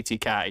movement, their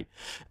TTK.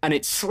 And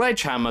it's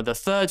Sledgehammer, the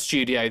 3rd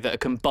studio, that are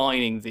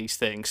combining these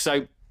things.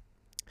 So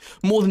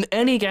more than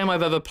any game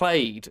I've ever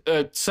played,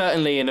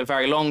 certainly in a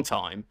very long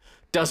time,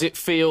 does it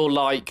feel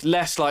like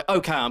less like,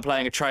 okay, I'm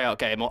playing a Treyarch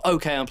game, or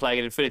okay, I'm playing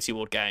an Infinity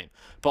Ward game,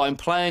 but I'm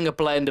playing a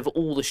blend of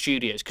all the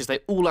studios because they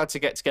all had to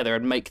get together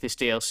and make this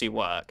DLC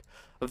work.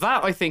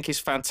 That, I think, is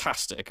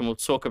fantastic, and we'll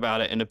talk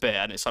about it in a bit,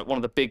 and it's like one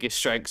of the biggest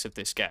strengths of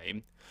this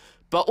game.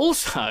 But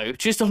also,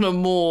 just on a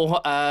more...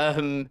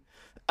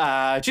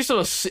 just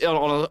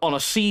on a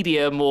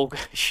seedier, more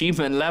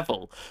human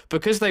level,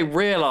 because they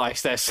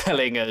realise they're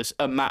selling us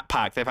a map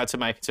pack they've had to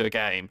make into a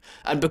game,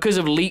 and because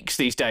of leaks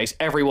these days,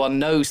 everyone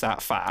knows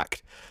that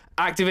fact.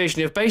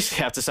 Activision have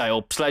basically had to say,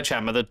 or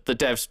Sledgehammer, the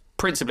devs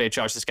principally in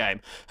charge of this game,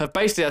 have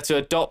basically had to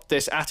adopt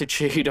this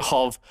attitude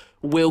of,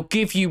 we'll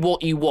give you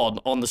what you want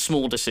on the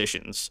small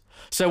decisions.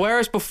 So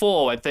whereas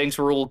before, when things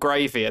were all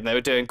gravy and they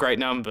were doing great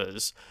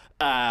numbers,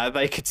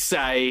 they could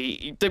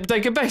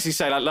basically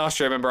say, like last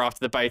year, I remember after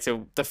the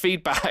beta, the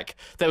feedback,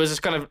 there was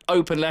this kind of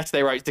open letter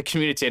they wrote to the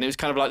community, and it was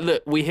kind of like,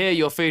 look, we hear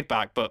your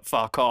feedback, but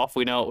fuck off,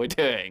 we know what we're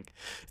doing.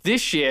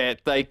 This year,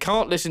 they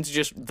can't listen to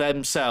just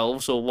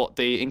themselves or what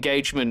the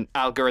engagement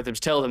algorithms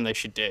tell them they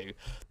should do.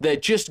 They're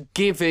just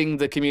giving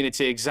the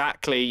community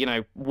exactly,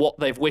 what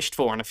they've wished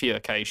for on a few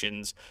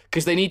occasions,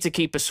 because they need to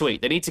keep us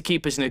sweet. They need to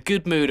keep us in a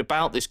good mood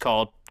about this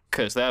COD,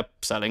 because they're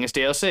selling us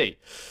DLC.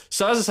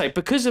 So as I say,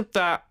 because of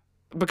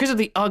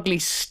the ugly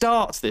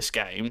start to this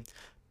game,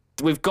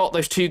 we've got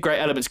those 2 great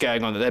elements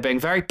going on, that they're being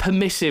very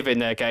permissive in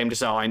their game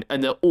design,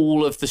 and that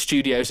all of the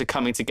studios are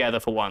coming together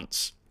for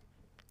once.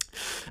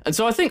 And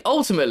so I think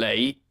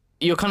ultimately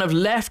you're kind of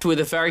left with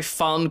a very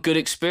fun, good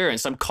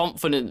experience. I'm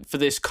confident for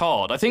this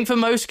COD. I think for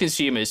most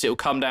consumers, it'll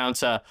come down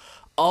to,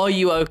 are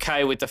you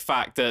okay with the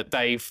fact that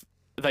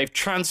they've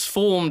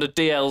transformed a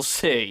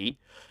DLC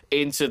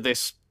into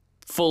this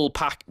full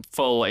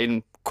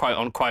in quote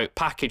unquote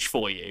package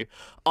for you?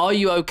 Are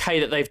you okay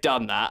that they've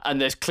done that? And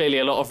there's clearly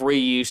a lot of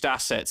reused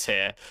assets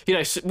here.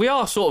 We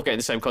are sort of getting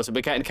the same content.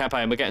 We're getting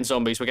campaign, we're getting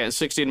zombies, we're getting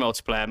 16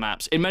 multiplayer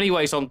maps. In many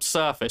ways, on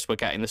surface, we're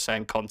getting the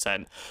same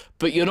content,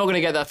 but you're not going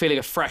to get that feeling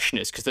of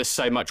freshness because there's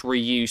so much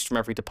reused from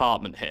every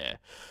department here.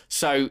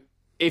 So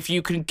if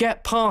you can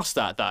get past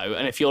that, though,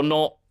 and if you're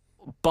not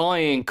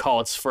buying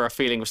CODs for a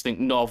feeling of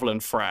something novel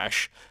and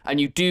fresh,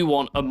 and you do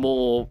want a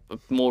more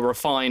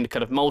refined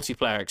kind of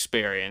multiplayer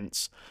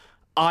experience,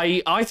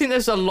 I think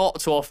there's a lot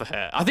to offer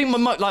here. I think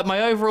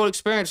my overall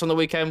experience on the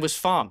weekend was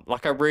fun.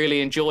 Like, I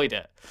really enjoyed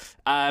it.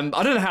 I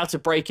don't know how to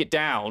break it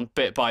down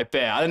bit by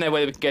bit. I don't know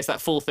whether we can get to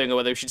that full thing or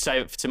whether we should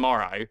save it for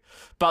tomorrow.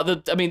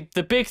 But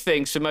the big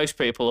things for most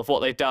people of what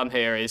they've done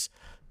here is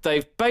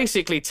they've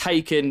basically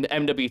taken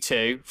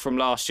MW2 from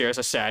last year, as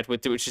I said,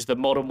 which is the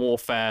Modern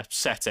Warfare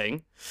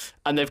setting,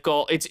 and they've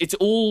got it's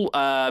all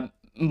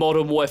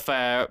Modern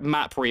Warfare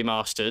map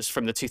remasters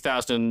from the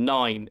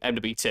 2009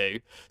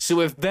 MW2. So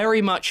we're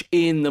very much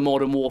in the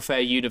Modern Warfare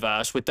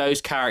universe with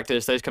those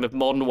characters, those kind of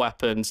modern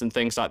weapons and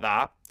things like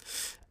that.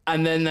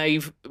 And then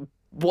they've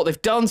what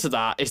they've done to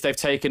that is they've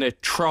taken a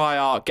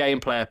Triarch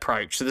gameplay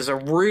approach. So there's a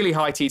really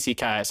high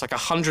TTK. It's like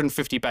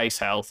 150 base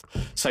health.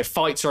 So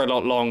fights are a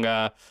lot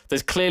longer.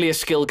 There's clearly a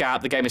skill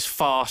gap. The game is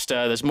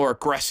faster. There's more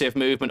aggressive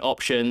movement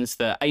options.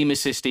 The aim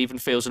assist even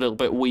feels a little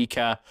bit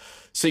weaker.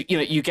 So,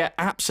 you get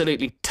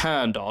absolutely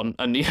turned on,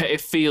 and it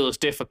feels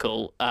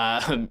difficult.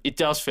 It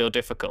does feel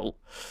difficult.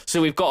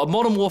 So we've got a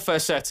Modern Warfare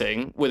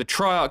setting with a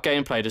Triarch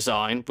gameplay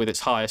design with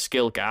its higher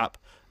skill gap.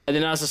 And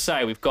then, as I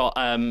say, we've got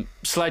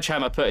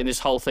Sledgehammer putting this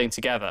whole thing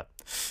together.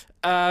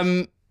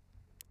 I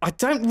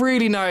don't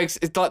really know.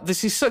 It's like,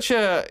 this is such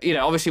a,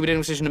 obviously we're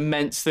doing such an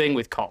immense thing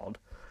with COD.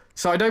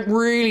 So I don't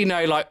really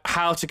know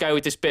how to go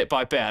with this bit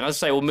by bit. And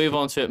as I say, we'll move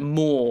on to it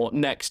more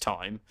next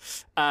time.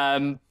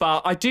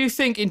 But I do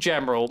think in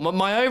general,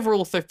 my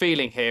overall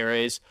feeling here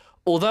is,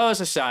 although,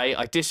 as I say,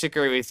 I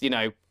disagree with,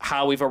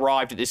 how we've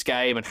arrived at this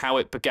game and how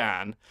it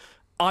began,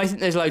 I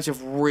think there's loads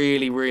of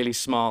really, really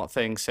smart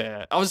things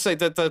here. I would say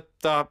that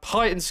the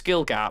heightened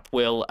skill gap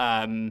will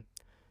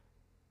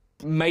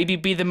maybe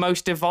be the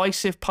most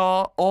divisive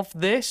part of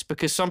this,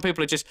 because a lot of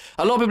people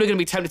are going to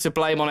be tempted to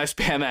blame on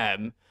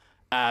SPMM,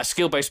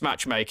 skill-based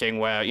matchmaking,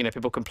 where,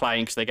 people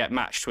complain because they get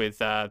matched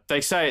with, they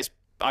say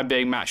I'm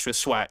being matched with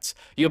sweats.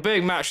 You're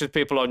being matched with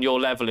people on your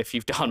level if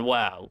you've done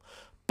well,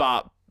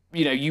 but,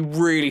 you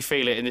really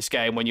feel it in this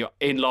game when you're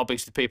in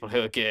lobbies with people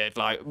who are good.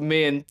 Like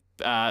me and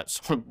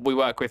someone we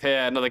work with here,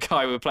 another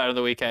guy we were playing on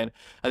the weekend,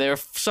 and there are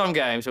some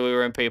games where we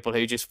were in people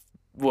who just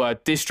were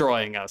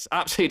destroying us,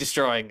 absolutely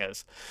destroying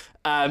us.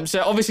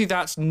 So obviously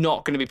that's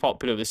not going to be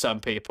popular with some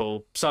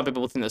people. Some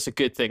people will think that's a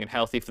good thing and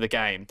healthy for the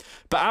game.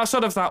 But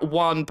outside of that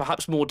one,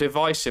 perhaps more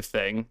divisive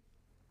thing,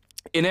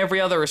 in every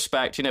other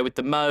respect, with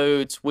the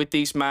modes, with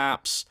these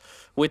maps,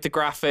 with the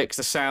graphics,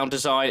 the sound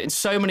design, in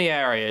so many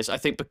areas, I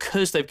think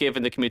because they've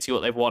given the community what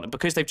they've wanted,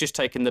 because they've just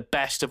taken the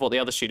best of what the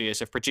other studios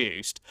have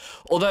produced,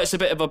 although it's a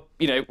bit of a,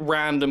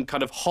 random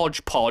kind of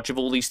hodgepodge of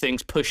all these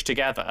things pushed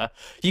together,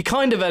 you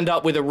kind of end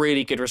up with a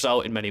really good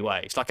result in many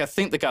ways. Like, I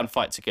think the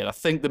gunfights are good. I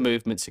think the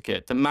movements are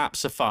good. The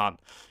maps are fun.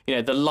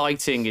 The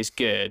lighting is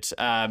good.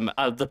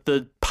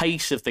 The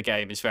pace of the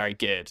game is very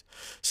good.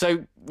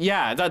 So,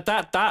 yeah,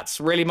 that's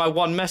really my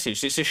one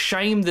message. It's a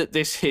shame that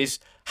this is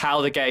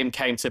how the game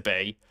came to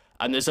be.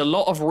 And there's a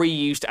lot of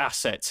reused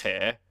assets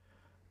here.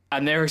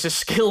 And there is a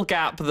skill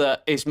gap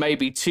that is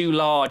maybe too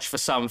large for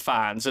some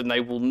fans, and they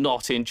will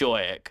not enjoy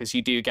it because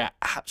you do get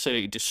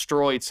absolutely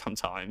destroyed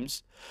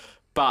sometimes.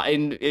 But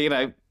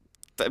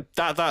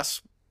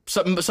that's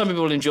some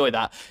people will enjoy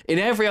that. In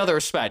every other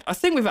respect, I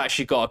think we've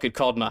actually got a good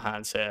COD in our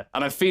hands here,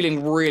 and I'm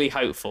feeling really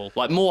hopeful,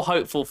 like more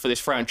hopeful for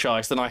this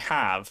franchise than I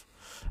have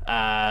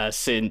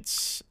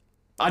since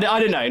I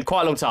don't know, in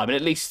quite a long time, in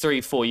at least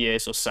 3-4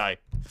 years or so.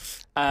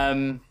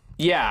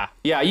 Yeah.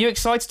 Are you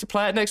excited to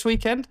play it next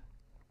weekend?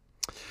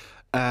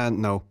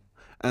 No.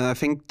 And I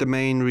think the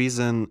main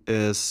reason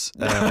is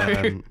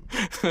I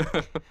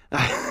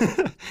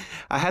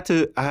had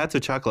to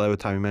chuckle every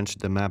time you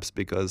mentioned the maps,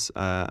 because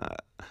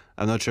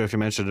I'm not sure if you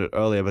mentioned it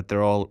earlier, but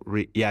they're all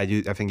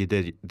I think you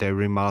did. They're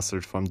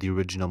remastered from the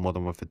original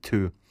Modern Warfare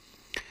 2,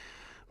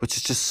 which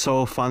is just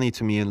so funny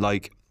to me. And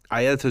like,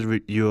 I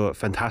edited your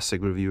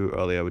fantastic review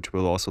earlier, which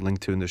we'll also link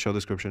to in the show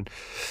description,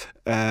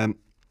 and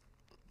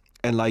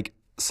like,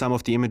 some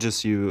of the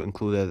images you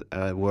included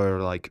were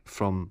like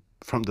from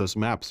those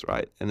maps,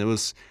 right? And it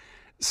was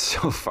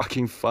so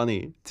fucking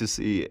funny to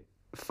see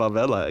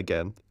Favela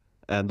again,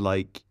 and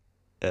like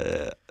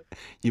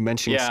you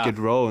mentioned Skid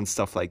Row and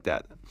stuff like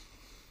that.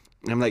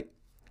 And I'm like,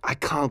 I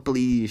can't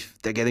believe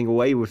they're getting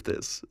away with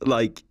this.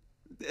 Like,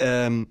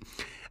 to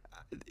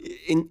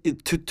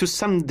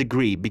some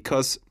degree,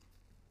 because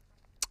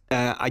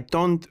I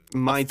don't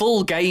mind. A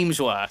full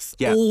game's worth.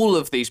 Yeah. All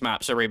of these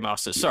maps are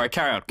remastered. Sorry,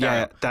 carry on.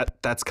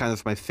 That's kind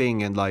of my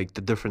thing, and like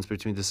the difference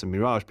between this and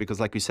Mirage, because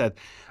like we said,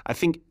 I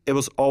think it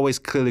was always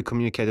clearly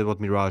communicated what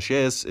Mirage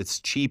is. It's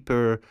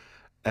cheaper.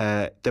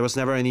 There was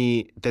never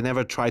they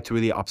never tried to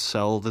really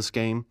upsell this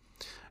game.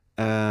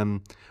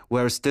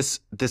 Whereas this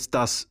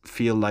does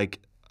feel like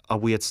a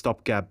weird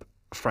stopgap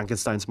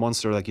Frankenstein's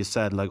monster, like you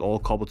said, like all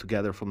cobbled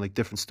together from like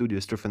different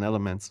studios, different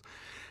elements.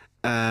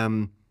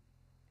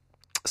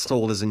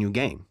 Sold as a new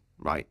game,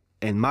 right?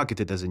 And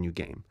marketed as a new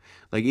game.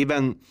 Like,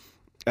 even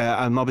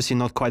I'm obviously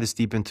not quite as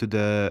deep into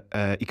the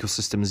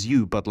ecosystem as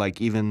you, but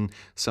like, even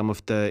some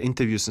of the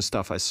interviews and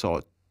stuff I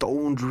saw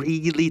don't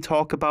really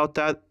talk about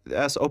that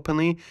as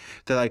openly.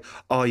 They're like,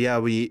 oh yeah,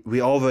 we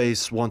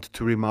always wanted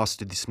to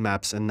remaster these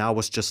maps, and now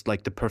was just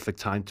like the perfect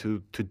time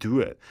to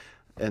do it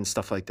and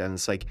stuff like that. And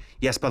it's like,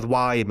 yes, but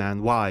why,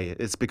 man? Why?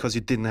 It's because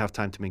you didn't have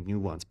time to make new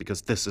ones,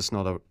 because this is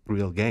not a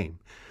real game.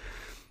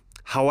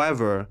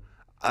 However,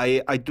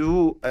 I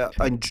do.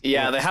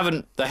 They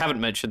haven't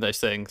mentioned those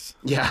things.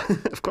 Yeah,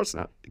 of course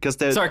not. Because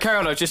they're... Sorry, carry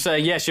on. I was just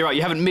saying, yes, you're right.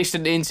 You haven't missed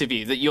an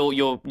interview. That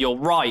you're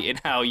right in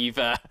how you've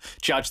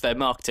judged their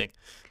marketing.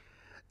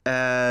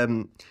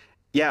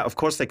 Yeah, of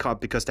course they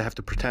can't, because they have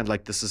to pretend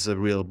like this is a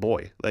real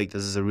boy, like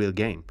this is a real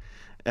game.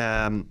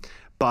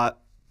 But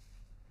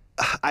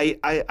I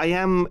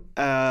am.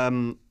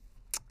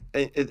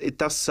 It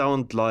does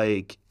sound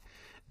like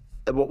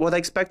what I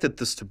expected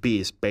this to be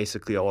is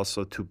basically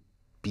also to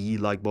be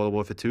like Modern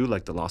Warfare 2,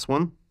 like the last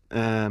one,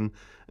 in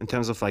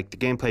terms of like the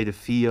gameplay, the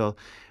feel,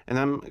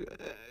 and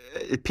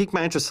it piqued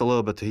my interest a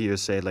little bit to hear you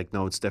say like,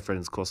 no, it's different,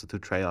 it's closer to a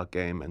Treyarch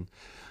game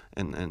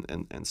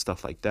and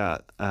stuff like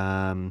that.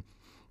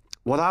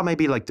 What are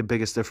maybe like the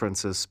biggest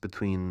differences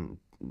between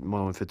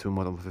Modern Warfare 2 and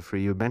Modern Warfare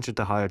 3? You mentioned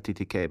the higher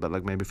TTK, but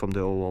like maybe from the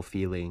overall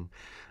feeling.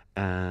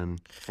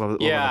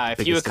 What Yeah, are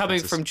the if you were biggest coming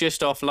differences? from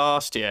just off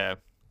last year.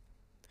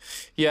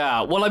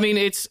 Yeah, well, I mean,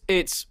 it's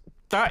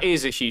that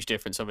is a huge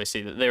difference.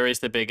 Obviously, that there is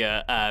the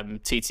bigger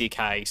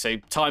TTK. So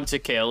time to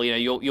kill. You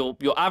know,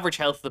 your average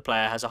health of the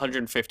player has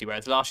 150,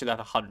 whereas last year they had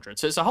 100.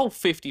 So it's a whole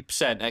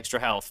 50% extra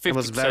health. 50% It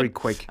was very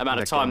quick amount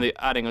of that time game.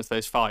 that adding onto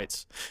those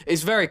fights.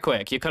 It's very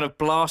quick. You're kind of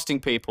blasting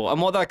people, and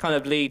what that kind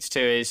of leads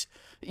to is.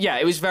 Yeah,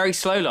 it was very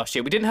slow last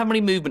year. We didn't have many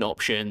movement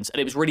options,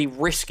 and it was really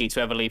risky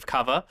to ever leave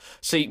cover.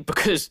 So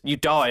because you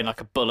die in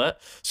like a bullet,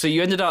 so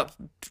you ended up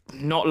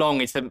not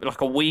long into like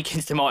a week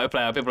into the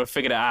multiplayer, people have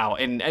figured it out.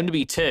 In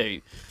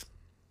MW2,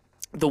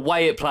 the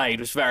way it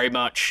played was very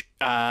much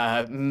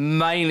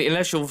mainly,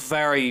 unless you're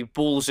very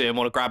ballsy and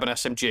want to grab an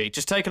SMG,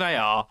 just take an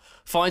AR,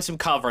 find some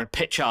cover, and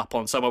pitch up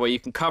on somewhere where you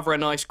can cover a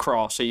nice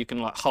cross, so you can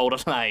like hold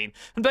a lane,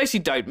 and basically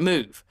don't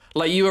move.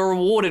 Like, you are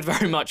rewarded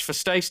very much for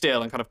stay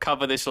still and kind of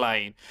cover this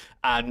lane,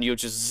 and you'll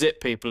just zip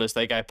people as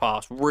they go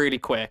past really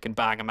quick and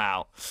bang them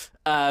out.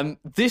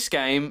 This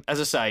game,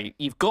 as I say,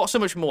 you've got so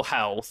much more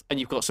health and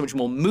you've got so much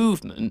more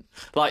movement.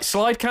 Like,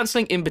 slide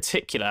cancelling in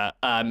particular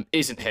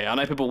isn't here. I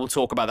know people will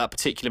talk about that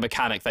particular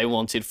mechanic they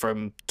wanted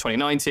from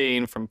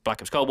 2019, from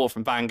Black Ops Cold War,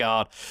 from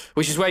Vanguard,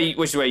 which is where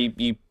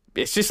you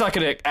it's just like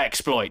an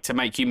exploit to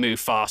make you move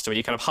faster. Where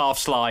you kind of half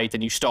slide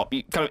and you stop.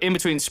 You kind of in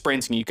between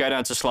sprinting, you go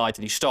down to slide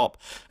and you stop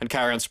and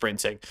carry on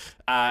sprinting.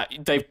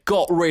 They've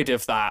got rid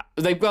of that.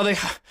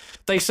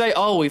 They say,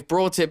 oh, we've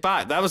brought it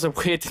back. That was a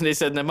weird thing they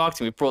said in their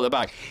marketing. We've brought it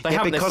back. They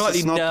haven't. Because slightly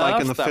it's not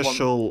like an nerfed that one.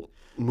 official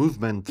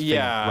movement thing,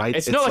 Yeah, right?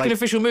 it's not like an like-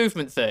 official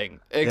movement thing.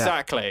 yeah.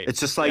 Exactly.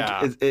 It's just like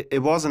Yeah.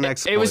 it was an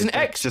exploit. it was an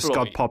that just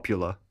got exploit.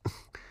 popular.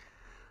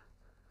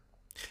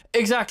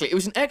 Exactly. It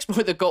was an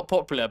exploit that got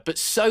popular, but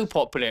so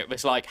popular it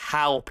was like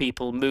how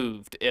people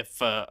moved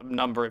for a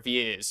number of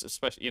years,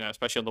 especially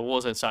on the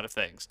Warzone side of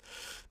things.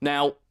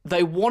 Now,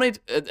 they wanted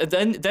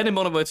then in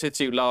Modern Warfare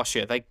 2 last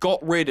year, they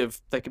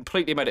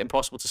completely made it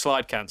impossible to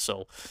slide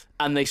cancel,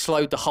 and they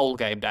slowed the whole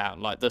game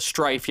down. Like the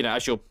strafe,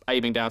 as you're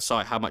aiming down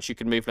sight, how much you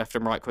can move left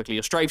and right quickly.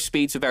 Your strafe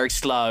speeds are very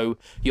slow.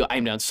 Your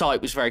aim down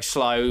sight was very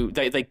slow.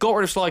 They got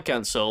rid of slide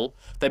cancel.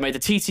 They made the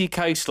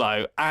TTK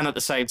slow, and at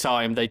the same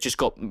time, they just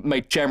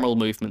made general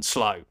movement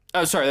slow.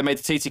 Oh, sorry, they made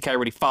the TTK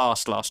really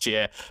fast last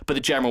year, but the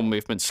general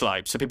movement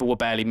slow, so people were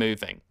barely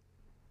moving.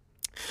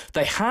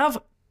 They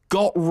have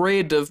got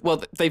rid of,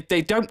 well, they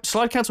don't,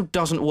 slide cancel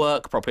doesn't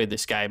work properly in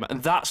this game,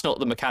 and that's not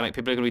the mechanic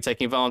people are going to be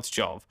taking advantage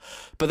of.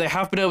 But they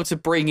have been able to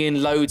bring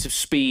in loads of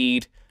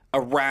speed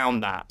around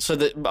that, so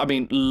that, I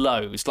mean,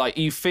 loads. Like,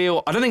 you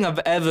feel, I don't think I've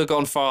ever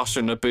gone faster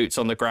in a boots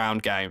on the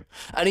ground game.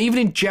 And even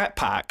in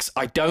jetpacks,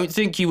 I don't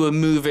think you were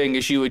moving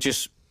as you were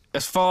just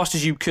as fast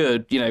as you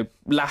could,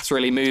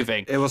 laterally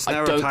moving. It was I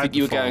never don't think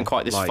you were Titanfall, going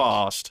quite this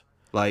fast.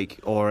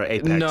 Or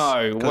Apex.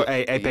 No, 'Cause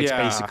Apex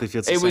yeah. basically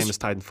feels the It same was- as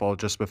Titanfall,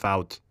 just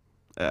without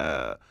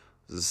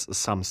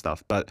some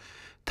stuff. But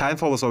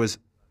Titanfall was always,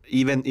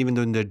 even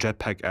during the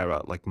jetpack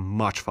era, like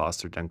much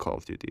faster than Call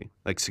of Duty,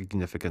 like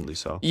significantly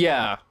so.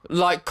 Yeah,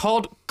 like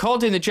COD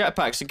in the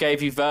jetpacks, it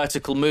gave you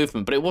vertical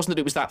movement, but it wasn't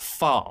that it was that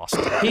fast.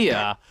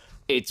 Here,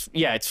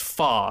 it's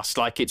fast,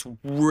 like it's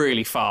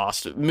really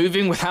fast.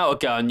 Moving without a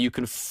gun, you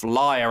can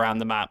fly around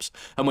the maps,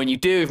 and when you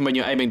do, even when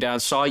you're aiming down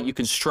sight, you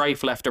can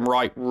strafe left and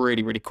right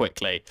really, really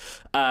quickly.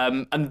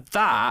 And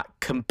that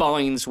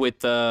combines with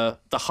the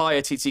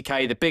higher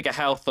TTK, the bigger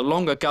health, the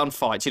longer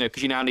gunfights,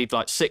 because you now need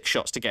like 6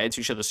 shots to get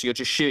into each other, so you're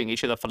just shooting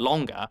each other for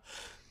longer.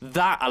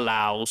 That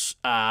allows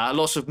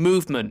lots of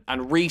movement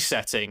and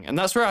resetting. And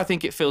that's where I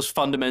think it feels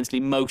fundamentally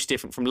most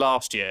different from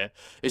last year,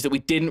 is that we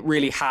didn't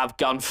really have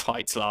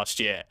gunfights last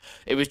year.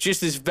 It was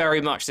just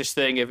very much this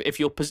thing of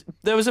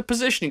there was a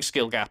positioning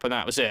skill gap, and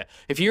that was it.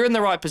 If you're in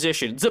the right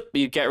position, zip,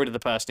 you get rid of the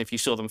person if you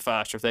saw them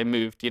first, or if they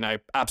moved,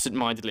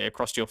 absent-mindedly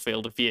across your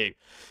field of view.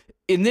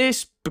 In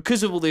this,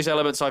 because of all these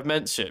elements I've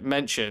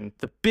mentioned,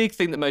 the big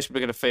thing that most people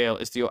are going to feel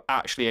is that you're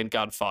actually in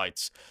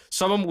gunfights.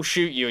 Someone will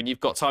shoot you and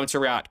you've got time to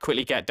react,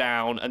 quickly get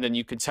down, and then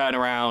you can turn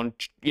around,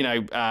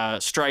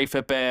 strafe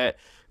a bit,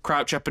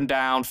 crouch up and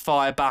down,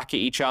 fire back at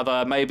each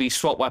other, maybe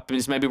swap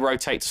weapons, maybe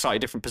rotate to slightly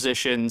different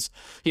positions.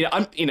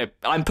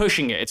 I'm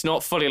pushing it. It's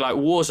not fully like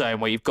Warzone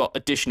where you've got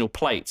additional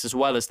plates as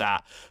well as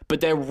that, but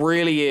there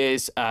really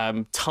is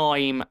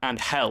time and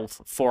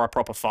health for a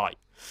proper fight.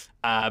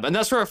 And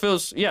that's where it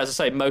feels, as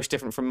I say, most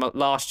different from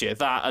last year.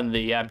 That and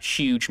the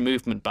huge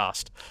movement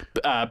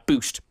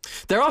boost.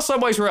 There are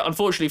some ways where it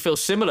unfortunately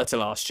feels similar to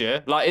last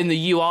year, like in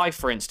the UI,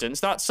 for instance.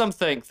 That's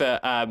something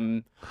that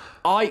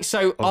I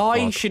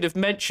should have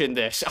mentioned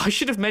this. I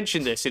should have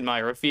mentioned this in my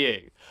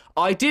review.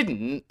 I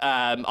didn't.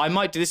 I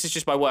might do. This is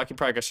just my work in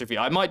progress review.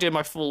 I might do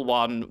my full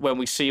one when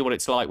we see what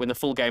it's like when the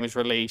full game is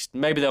released.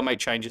 Maybe they'll make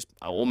changes.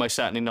 Almost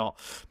certainly not.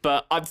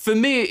 But for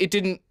me, it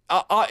didn't.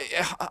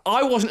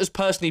 I wasn't as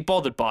personally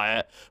bothered by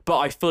it, but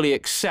I fully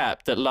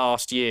accept that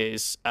last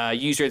year's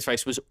user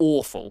interface was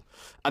awful,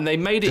 and they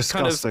made it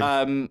Disgusting.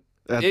 kind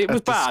of. It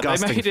was bad. They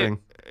made thing.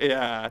 it.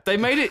 Yeah, they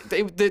made it.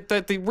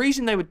 The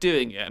reason they were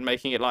doing it and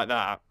making it like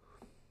that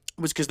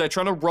was because they're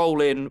trying to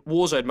roll in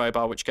Warzone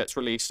Mobile, which gets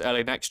released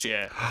early next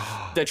year.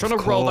 They're trying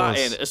to roll that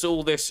in as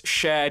all this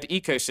shared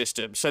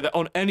ecosystem so that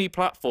on any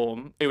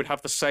platform, it would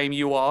have the same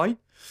UI.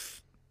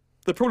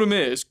 The problem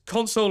is,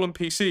 console and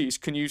PCs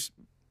can use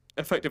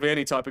effectively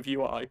any type of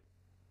UI,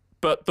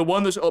 but the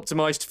one that's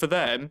optimized for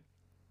them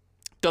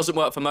doesn't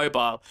work for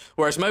mobile,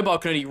 whereas mobile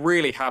can only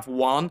really have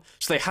one,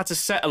 so they had to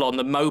settle on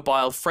the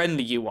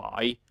mobile-friendly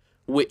UI,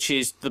 which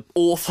is the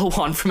awful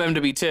one from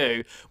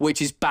MW2,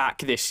 which is back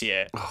this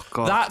year. Oh,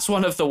 God. That's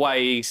one of the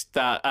ways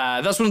that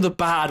that's one of the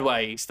bad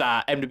ways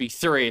that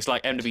MW3 is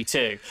like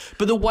MW2.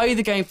 But the way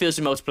the game feels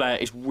in multiplayer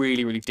is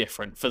really, really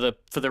different for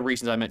the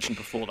reasons I mentioned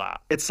before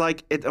that. It's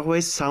like, it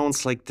always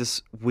sounds like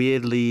this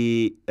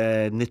weirdly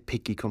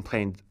nitpicky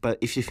complaint, but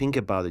if you think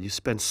about it, you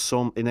spend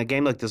in a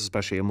game like this,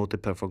 especially a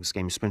multiplayer focused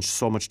game, you spend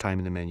so much time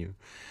in the menu.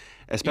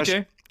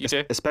 You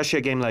do. Especially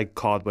a game like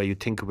COD where you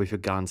tinker with your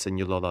guns and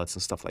your loadouts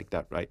and stuff like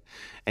that, right?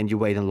 And you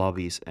wait in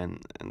lobbies and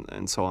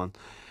so on.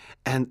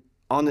 And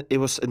it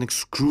was an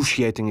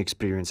excruciating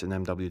experience in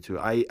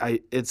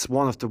MW2. It's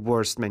one of the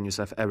worst menus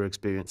I've ever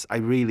experienced.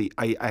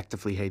 I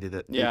actively hated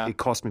it. Yeah. It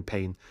caused me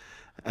pain.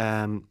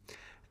 And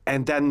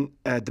then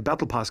the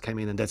battle pass came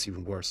in, and that's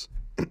even worse.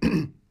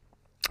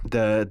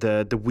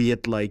 The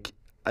weird like.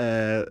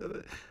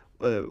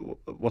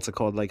 What's it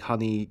called, like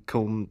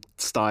honeycomb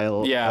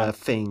style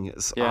thing.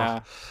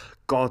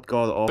 God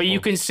awful. But you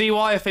can see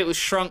why, if it was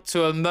shrunk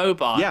to a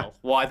mobile,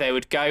 why they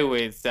would go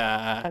with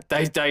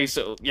those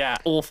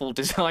awful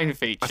design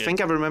features. I think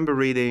I remember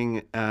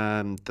reading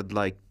that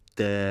like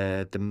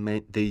the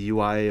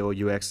UI or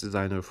UX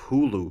designer of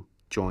Hulu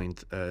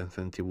joined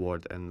Infinity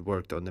Ward and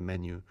worked on the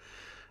menu,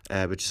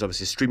 which is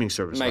obviously a streaming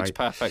service. Makes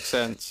perfect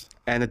sense.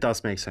 And it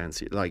does make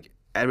sense. Like,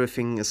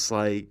 everything is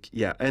like,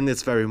 and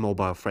it's very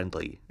mobile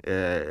friendly.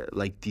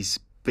 Like these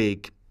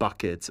big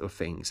buckets of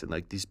things and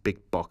like these big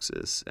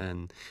boxes,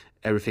 and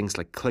everything's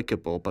like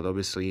clickable. But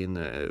obviously,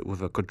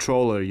 with a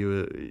controller,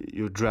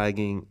 you're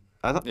dragging.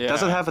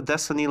 Does it have a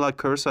Destiny like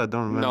cursor? I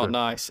don't remember. Not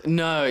nice.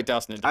 No, it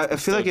doesn't. I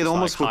feel like it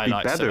almost would be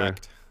better.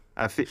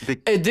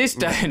 In this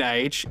day and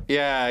age,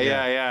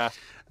 yeah.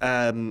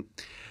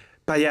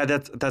 But yeah,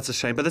 that's a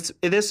shame. But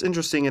it is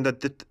interesting, and that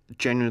did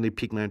genuinely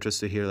pique my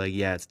interest to hear. Like,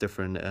 it's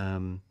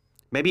different.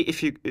 Maybe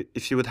if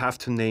you would have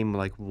to name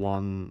like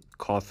one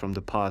COD from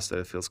the past that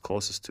it feels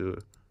closest to,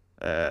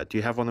 do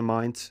you have one in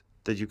mind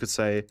that you could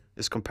say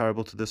is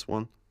comparable to this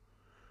one?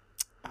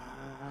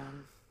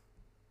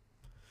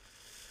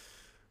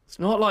 It's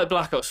not like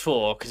Black Ops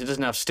 4 because it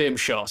doesn't have stim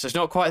shots. It's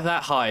not quite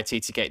that high a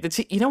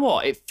TTK. You know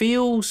what? It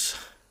feels.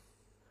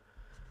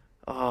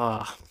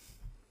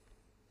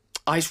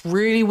 It's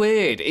really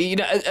weird. You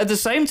know, at the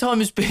same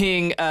time as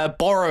being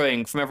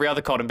borrowing from every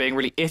other COD and being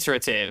really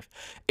iterative,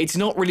 it's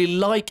not really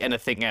like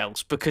anything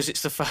else because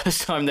it's the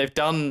first time they've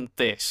done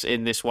this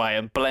in this way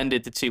and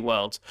blended the two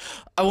worlds.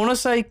 I want to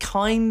say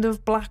kind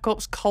of Black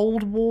Ops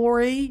Cold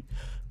War-y,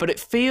 but it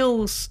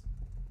feels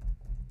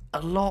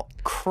a lot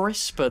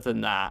crisper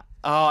than that.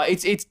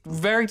 It's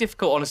very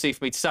difficult, honestly,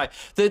 for me to say.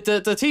 The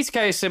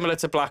TTK is similar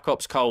to Black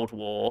Ops Cold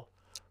War,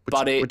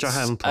 which I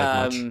haven't played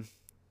much.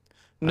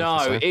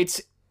 No,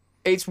 it's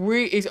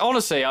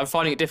honestly, I'm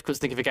finding it difficult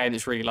to think of a game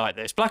that's really like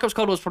this. Black Ops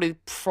Cold War is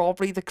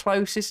probably the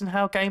closest in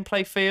how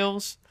gameplay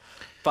feels,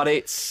 but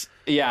it's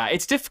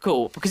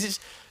difficult because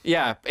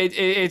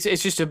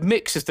it's just a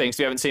mix of things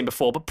we haven't seen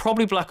before. But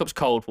probably Black Ops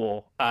Cold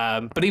War.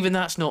 But even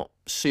that's not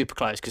super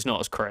close because not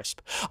as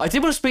crisp. I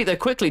did want to speak though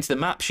quickly to the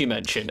maps you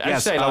mentioned.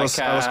 Yes, I was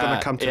going to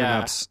come to the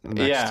maps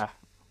next.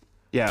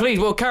 Yeah. Please,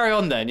 we'll carry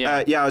on then.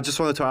 Yeah. I just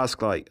wanted to ask,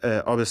 like,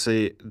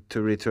 obviously,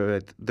 to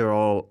reiterate,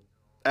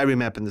 every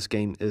map in this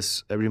game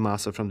is a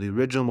remaster from the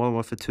original Modern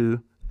Warfare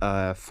 2,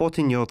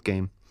 14-year-old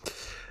game.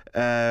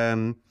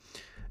 And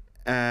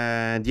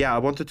I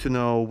wanted to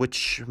know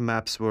which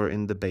maps were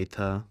in the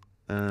beta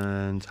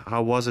and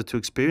how was it to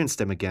experience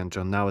them again,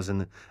 John, now as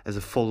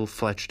a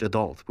full-fledged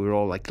adult. We were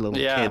all like little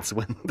kids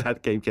when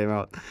that game came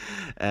out.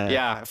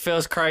 It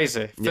feels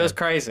crazy.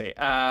 Crazy.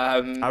 I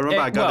remember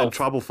I got in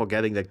trouble for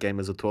getting that game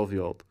as a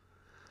 12-year-old.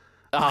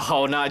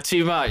 Oh, no,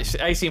 too much.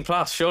 18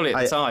 plus, surely,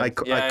 at the time.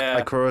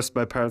 I coerced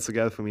my parents to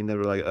get it for me, and they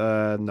were like,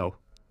 no.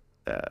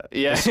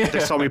 They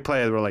saw me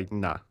play it, they were like,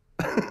 nah.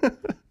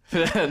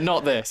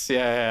 Not this,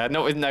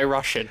 not with no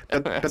Russian.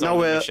 But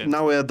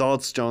now we're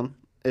adults, John.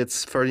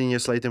 It's 13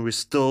 years later, and we're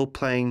still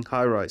playing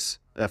High Rise.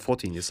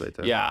 14 years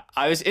later. Yeah,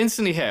 I was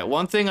instantly hit.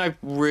 One thing I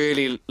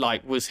really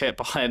was hit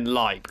by and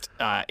liked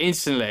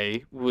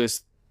instantly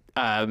was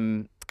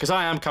because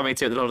I am coming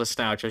to it with a lot of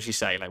nostalgia, as you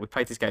say. Like, we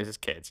played these games as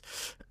kids.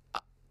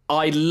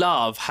 I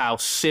love how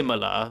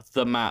similar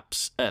the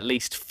maps at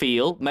least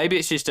feel. Maybe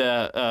it's just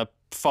a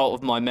fault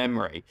of my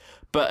memory,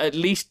 but at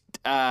least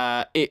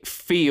it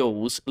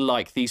feels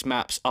like these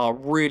maps are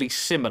really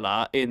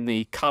similar in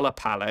the color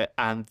palette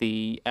and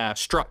the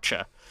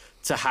structure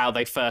to how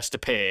they first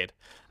appeared.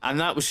 And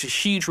that was a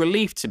huge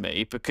relief to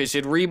me, because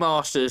in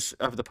remasters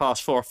over the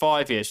past 4 or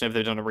 5 years, whenever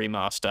they've done a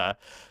remaster,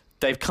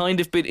 they've kind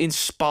of been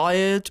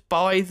inspired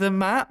by the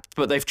map,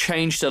 but they've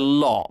changed a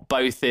lot,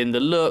 both in the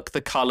look,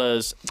 the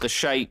colors, the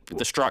shape,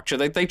 the structure.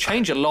 They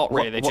change a lot,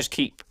 really. They just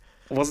keep...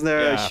 Wasn't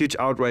there a huge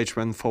outrage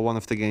when, for one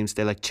of the games,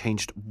 they like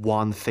changed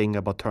one thing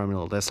about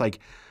Terminal? There's like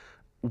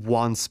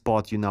one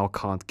spot you now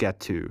can't get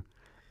to.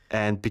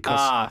 And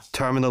because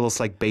Terminal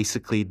is like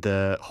basically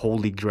the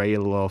holy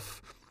grail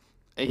of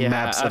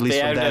maps, at least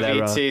from that era.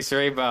 The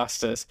MW2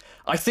 remasters.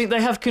 I think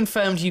they have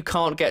confirmed you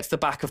can't get to the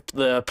back of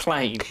the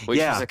plane, which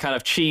is a kind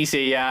of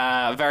cheesy,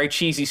 very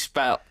cheesy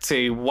spot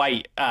to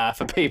wait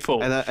for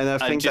people. And I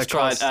think just that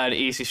try and earn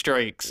easy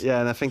streaks. Yeah,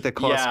 and I think that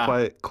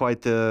caused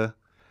quite the...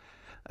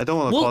 I don't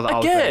want to call it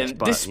outrage,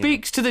 but... this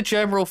speaks to the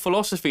general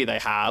philosophy they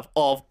have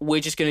of,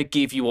 we're just going to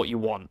give you what you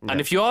want. Yeah. And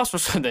if you ask for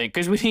something,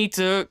 because we need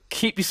to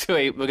keep you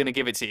sweet, we're going to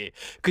give it to you.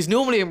 Because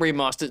normally in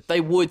remasters,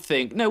 they would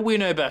think, no, we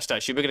know best,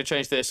 actually. We're going to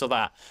change this or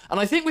that. And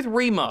I think with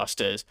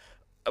remasters,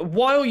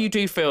 while you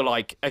do feel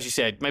like, as you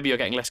said, maybe you're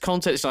getting less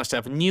content, it's nice to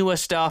have newer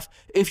stuff.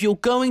 If you're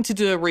going to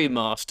do a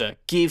remaster,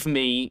 give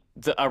me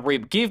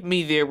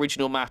the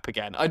original map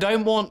again. I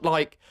don't want,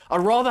 I'd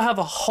rather have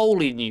a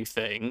wholly new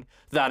thing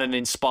than an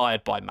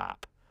inspired by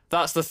map.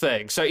 That's the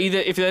thing. So either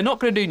if they're not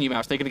going to do new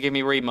maps, they're going to give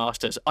me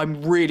remasters.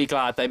 I'm really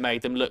glad they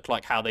made them look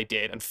like how they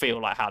did and feel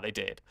like how they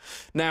did.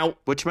 Now,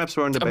 which maps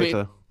were in the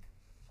beta?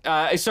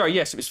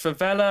 Yes, it was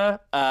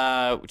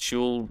Favela, which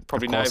you'll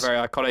probably know,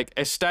 very iconic.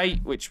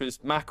 Estate, which was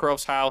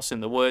Makarov's house in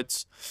the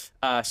woods.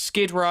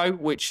 Skid Row,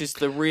 which is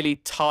the really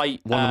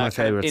tight one of my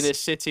favorites. Inner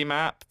city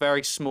map,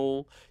 very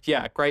small.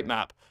 Yeah, great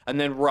map. And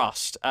then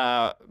Rust.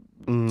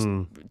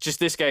 Just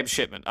this game's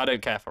shipment. I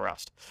don't care for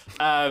Rust.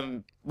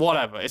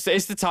 Whatever.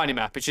 It's the tiny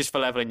map. It's just for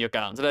leveling your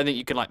guns. I don't think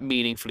you can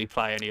meaningfully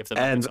play any of the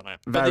maps on it.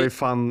 Very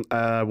fun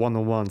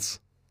one-on-ones.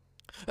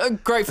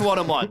 Great for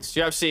one-on-ones.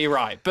 You're absolutely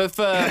right. But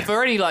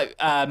for any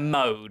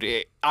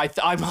mode,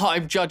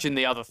 I'm judging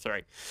the other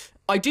three.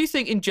 I do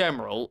think in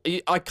general,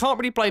 I can't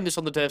really blame this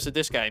on the devs of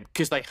this game,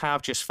 because they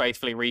have just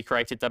faithfully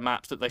recreated the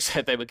maps that they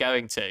said they were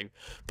going to.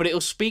 But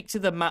it'll speak to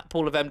the map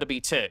pool of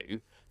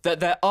MW2 that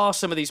there are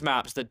some of these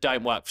maps that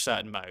don't work for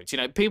certain modes.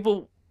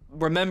 People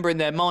remember in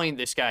their mind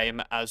this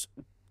game as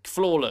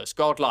flawless,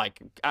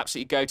 godlike,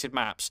 absolutely goated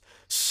maps.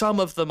 Some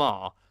of them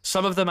are.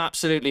 Some of them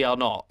absolutely are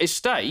not.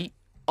 Estate,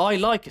 I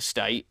like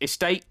Estate.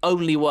 Estate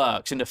only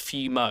works in a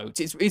few modes.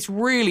 It's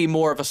really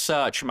more of a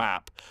search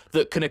map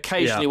that can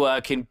occasionally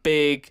work in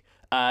big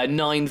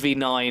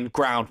 9v9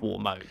 ground war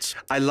modes.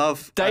 I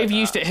love... Dave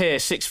used it here,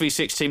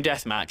 6v6 team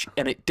deathmatch,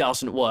 and it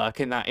doesn't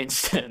work in that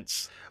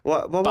instance.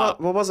 What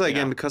was it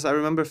again? Because I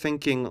remember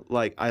thinking,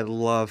 I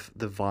love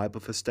the vibe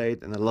of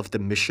Estate, and I love the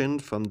mission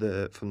from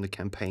the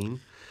campaign.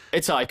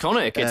 It's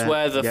iconic. It's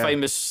where the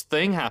famous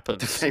thing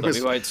happens that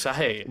we won't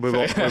say. We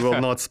will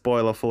not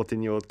spoil a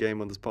 14-year-old game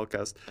on this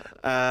podcast.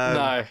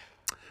 No.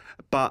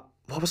 But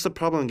what was the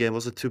problem again?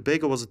 Was it too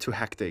big or was it too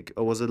hectic?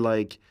 Or was it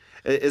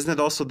isn't it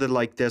also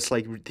that there's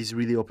these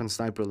really open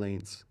sniper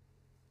lanes?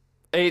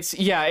 It's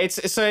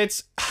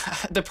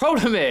the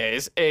problem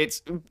is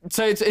it's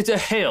a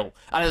hill,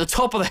 and at the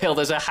top of the hill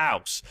there's a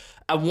house,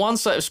 and one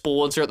set of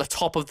spawns are at the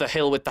top of the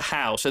hill with the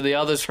house, and the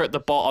others are at the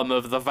bottom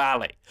of the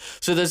valley.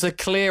 So there's a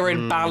clear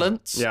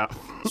imbalance. Yeah,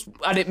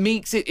 and it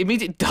means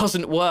it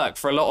doesn't work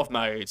for a lot of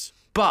modes.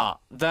 But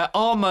there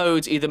are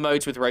modes, either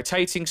modes with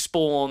rotating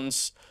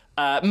spawns,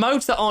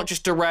 modes that aren't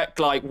just direct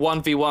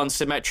 1v1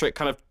 symmetric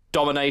kind of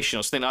domination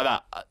or something like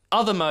that.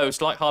 Other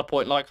modes like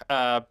Hardpoint, like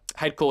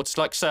Headquarters,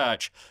 like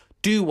Search,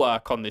 do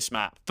work on this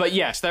map. But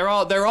yes, there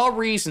are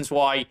reasons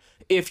why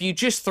if you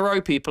just throw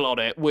people on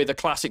it with a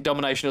classic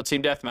domination or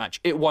team deathmatch,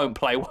 it won't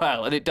play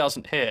well, and it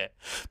doesn't here.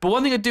 But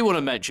one thing I do want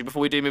to mention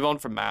before we do move on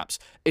from maps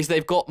is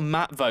they've got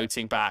map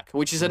voting back,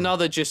 which is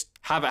another just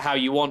have it how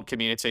you want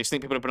community. I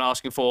think people have been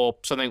asking for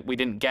something we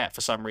didn't get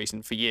for some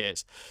reason for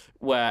years,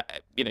 where,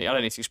 I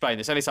don't need to explain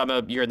this.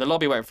 Anytime you're in the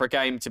lobby waiting for a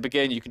game to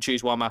begin, you can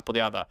choose one map or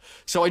the other.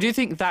 So I do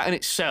think that in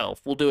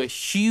itself will do a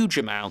huge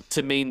amount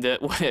to mean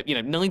that,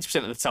 90%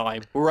 of the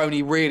time, we're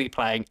only really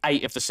playing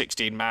 8 of the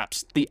 16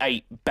 maps, the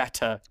 8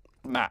 better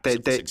maps.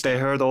 They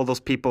heard all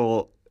those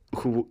people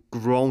who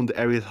groaned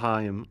every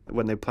time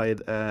when they played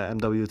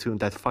MW2 and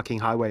that fucking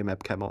highway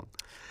map came on.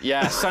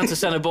 Yeah, Santa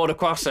Cena Border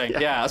Crossing.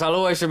 Yeah, as I'll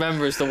always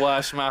remember as the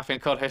worst map in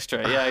COD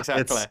history. Yeah,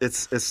 exactly.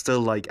 It's still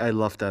like, I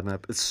love that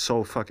map. It's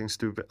so fucking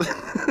stupid.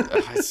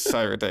 It's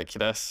so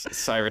ridiculous. It's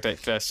so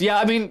ridiculous. Yeah,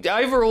 I mean,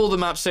 overall, the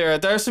maps here,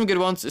 there are some good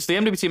ones. It's the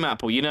MW2 map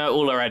pool. You know it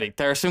all already.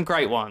 There are some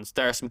great ones.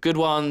 There are some good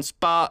ones,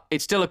 but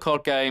it's still a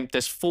COD game.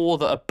 There's 4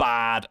 that are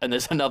bad, and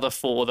there's another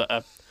 4 that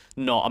are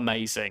not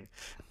amazing.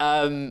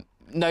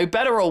 No,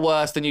 better or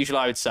worse than usual,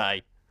 I would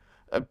say.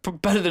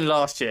 Better than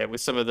last year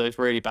with some of those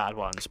really bad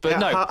ones. But Yeah,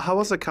 no, how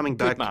was it coming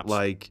back? maps.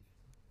 Like,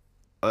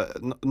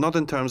 not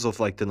in terms of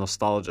like the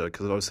nostalgia,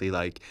 because obviously,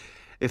 like,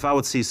 if I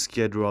would see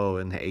Skid Row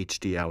in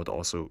HD, I would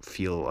also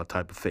feel a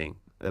type of thing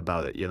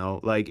about it. You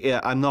know, like, yeah,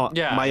 I'm not.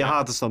 Yeah, my yeah.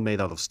 heart is not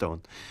made out of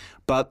stone,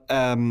 but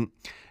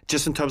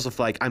just in terms of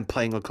like, I'm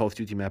playing a Call of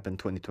Duty map in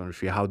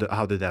 2023. How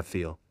did that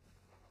feel?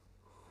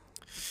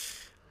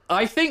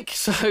 I think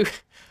so.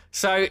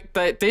 So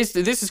this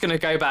is going to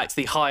go back to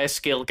the higher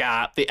skill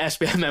gap, the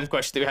SBMM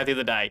question that we had the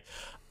other day.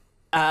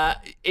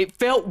 It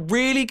felt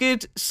really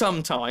good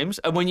sometimes,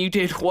 and when you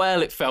did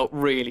well, it felt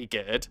really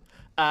good.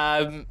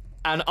 And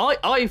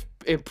I've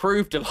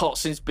improved a lot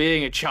since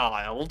being a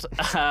child.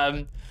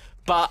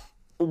 But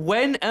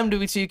when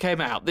MW2 came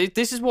out,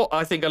 this is what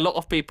I think a lot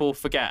of people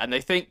forget, and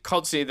they think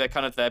constantly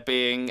they're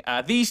being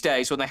these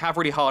days when they have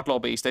really hard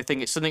lobbies, they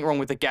think it's something wrong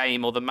with the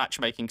game or the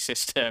matchmaking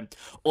system,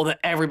 or that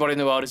everybody in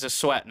the world is a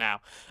sweat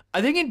now.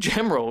 I think in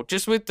general,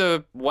 just with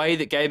the way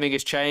that gaming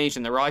has changed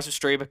and the rise of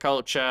streamer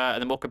culture and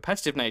the more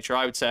competitive nature,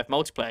 I would say, of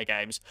multiplayer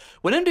games,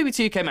 when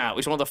MW2 came out, it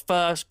was one of the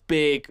first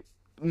big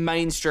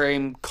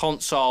mainstream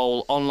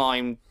console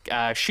online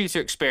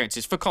shooter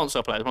experiences for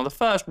console players. One of the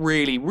first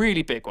really,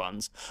 really big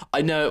ones.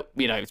 I know,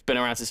 it's been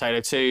around since Halo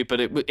 2,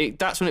 but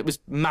that's when it was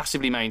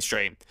massively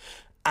mainstream.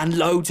 And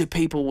loads of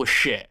people were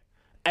shit.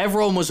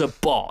 Everyone was a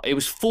bot. It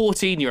was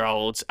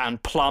 14-year-olds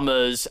and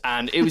plumbers,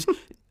 and it was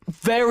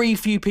very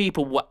few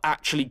people were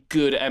actually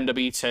good at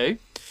MW2.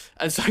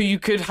 And so you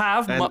could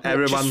have what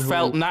just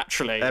felt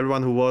naturally.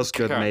 Everyone who was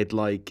good made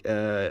like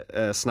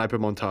sniper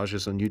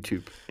montages on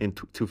YouTube in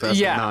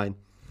 2009.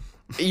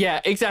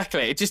 Yeah,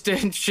 exactly. It just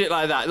did shit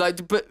like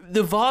that. But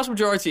the vast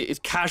majority is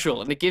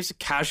casual, and it gives a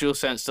casual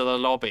sense to the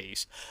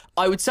lobbies.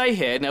 I would say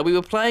here, now we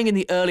were playing in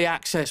the early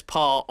access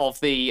part of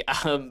the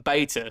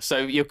beta, so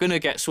you're going to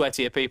get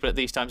sweatier people at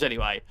these times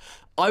anyway.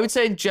 I would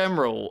say in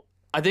general,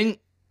 I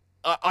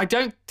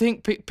don't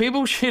think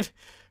people should.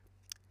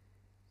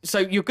 So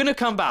you're going to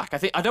come back.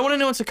 I don't want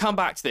anyone to come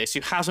back to this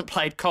who hasn't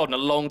played COD in a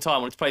long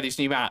time, wanted to play these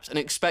new maps, and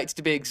expect it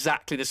to be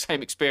exactly the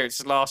same experience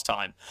as last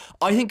time.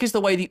 I think as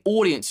the way the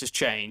audience has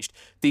changed,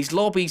 these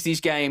lobbies,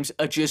 these games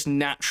are just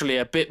naturally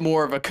a bit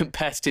more of a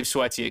competitive,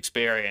 sweaty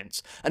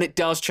experience. And it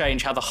does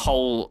change how the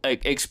whole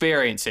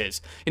experience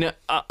is.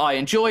 I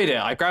enjoyed it.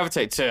 I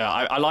gravitate to it.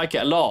 I like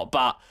it a lot,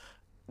 but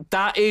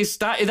that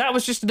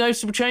was just a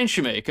noticeable change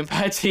for me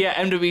compared to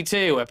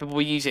MW2, where people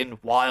were using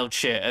wild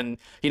shit and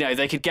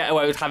they could get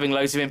away with having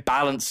loads of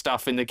imbalanced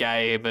stuff in the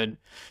game, and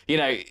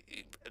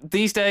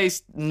these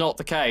days not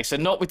the case,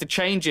 and not with the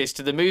changes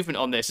to the movement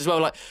on this as well.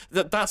 Like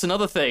that's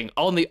another thing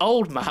on the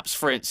old maps,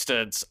 for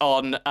instance,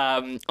 on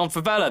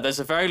Favela, there's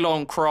a very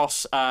long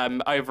cross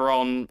over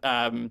on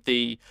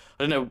the,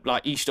 I don't know,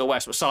 like east or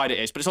west what side it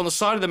is, but it's on the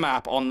side of the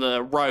map on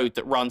the road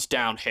that runs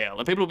downhill,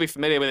 and people will be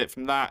familiar with it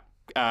from that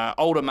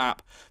older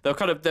map. They'll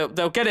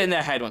get it in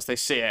their head once they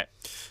see it.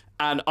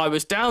 And I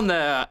was down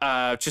there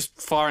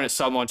just firing at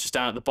someone just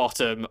down at the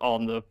bottom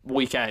on the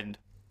weekend,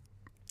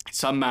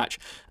 some match,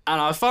 and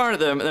I was firing at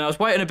them, and then I was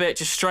waiting a bit,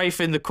 just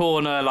strafing the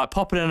corner, like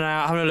popping in and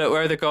out, having a look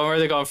where are they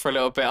going for a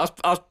little bit.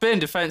 I was being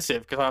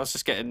defensive because I was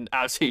just getting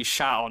absolutely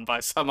shat on by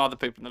some other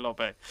people in the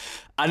lobby,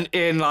 and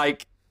in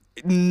like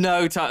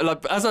no time,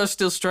 like as I was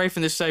still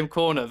strafing this same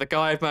corner, the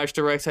guy had managed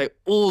to rotate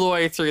all the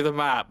way through the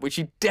map, which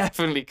he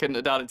definitely couldn't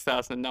have done in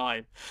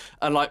 2009,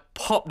 and like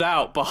popped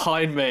out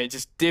behind me and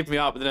just dibbed me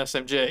up with an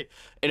SMG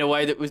in a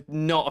way that would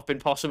not have been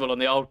possible on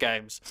the old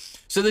games.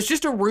 So there's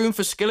just a room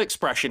for skill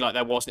expression like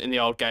there wasn't in the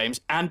old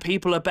games, and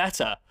people are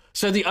better.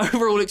 So the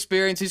overall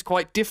experience is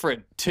quite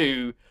different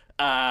to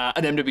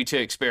an MW2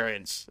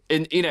 experience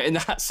in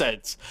that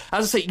sense.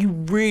 As I say, you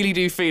really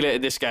do feel it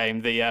in this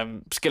game,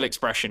 the skill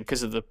expression,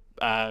 because of the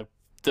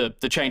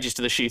changes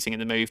to the shooting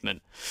and the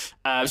movement.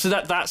 So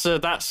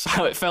that's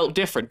how it felt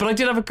different. But I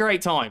did have a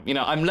great time.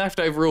 I'm left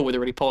overall with a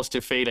really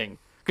positive feeling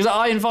because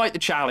I invite the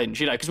challenge.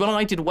 Because when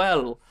I did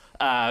well,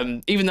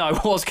 even though I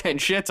was getting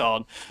shit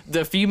on,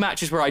 the few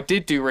matches where I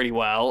did do really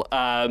well,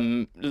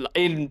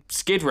 in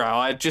Skid Row,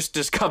 I just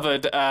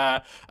discovered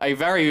a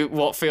very,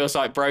 what feels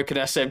like broken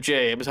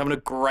SMG. I was having a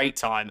great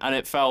time, and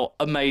it felt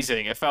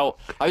amazing. I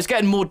was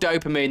getting more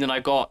dopamine than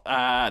I got,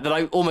 than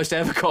I almost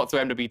ever got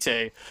through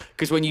MW2,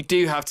 because when you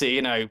do have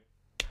to,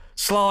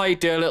 slide,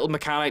 do a little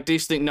mechanic, do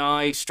something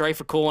nice, strafe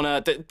a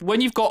corner.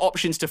 When you've got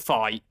options to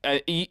fight,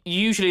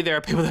 usually there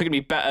are people that are going to be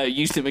better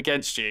use them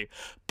against you,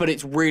 but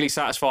it's really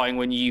satisfying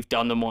when you've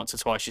done them once or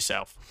twice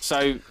yourself.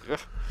 So,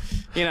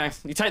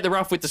 you take the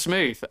rough with the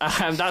smooth.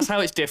 That's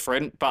how it's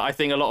different, but I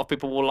think a lot of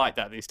people will like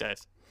that these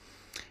days.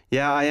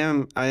 Yeah, I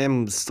am. I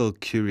am still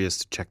curious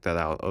to check that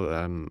out.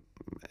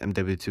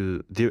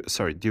 MW2,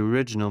 the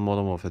original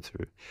Modern Warfare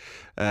 2,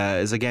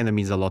 is a game that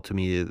means a lot to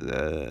me.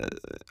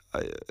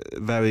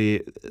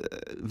 Very,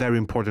 very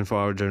important for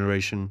our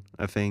generation,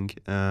 I think.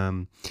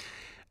 And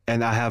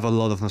I have a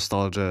lot of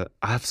nostalgia.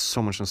 I have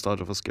so much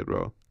nostalgia for Skid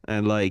Row,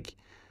 and like,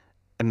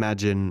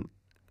 imagining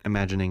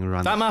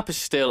run. That map is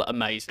still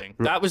amazing.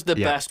 That was the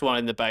best one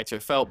in the beta.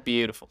 It felt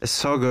beautiful. It's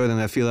so good, and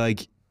I feel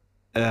like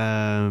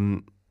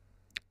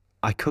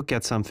I could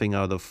get something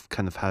out of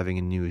kind of having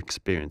a new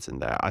experience in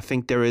there. I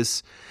think there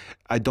is.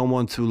 I don't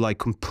want to like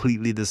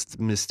completely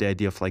dismiss the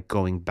idea of like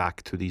going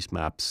back to these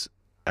maps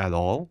at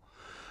all.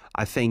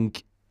 I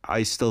think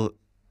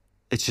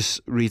it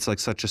just reads like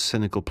such a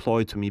cynical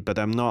ploy to me, but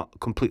I'm not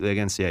completely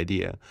against the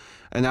idea.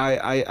 And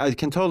I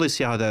can totally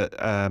see how that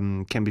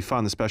can be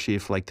fun, especially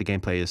if like the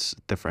gameplay is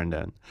different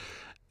then.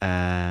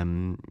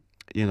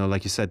 You know,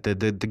 like you said,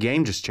 the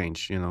game just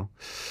changed, you know.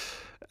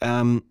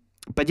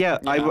 But yeah,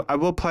 I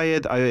will play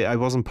it. I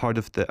wasn't part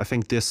of I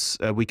think this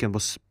weekend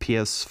was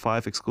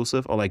PS5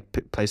 exclusive or like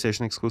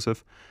PlayStation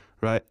exclusive,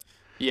 right?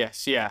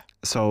 Yes, yeah.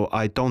 So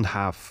I don't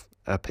have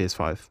a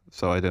PS5,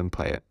 so I didn't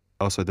play it.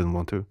 Also, I didn't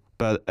want to.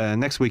 But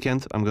next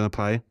weekend I'm gonna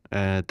play.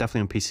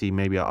 Definitely on PC.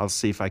 Maybe I'll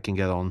see if I can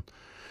get on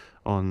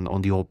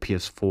the old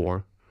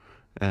PS4.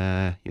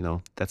 You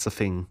know, that's a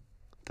thing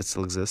that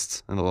still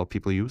exists and a lot of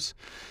people use.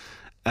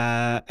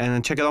 And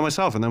then check it out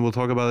myself, and then we'll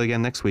talk about it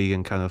again next week,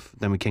 and kind of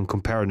then we can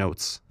compare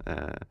notes.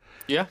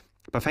 Yeah.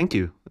 But thank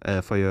you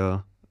for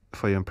your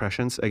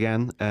impressions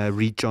again.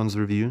 Read John's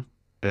review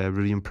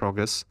in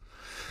progress.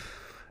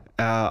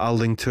 I'll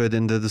link to it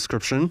in the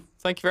description.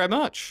 Thank you very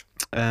much.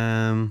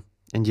 And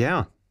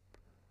yeah,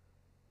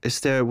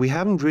 we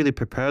haven't really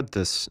prepared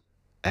this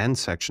end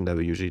section that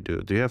we usually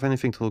do. Do you have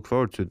anything to look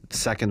forward to? The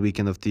second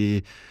weekend of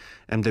the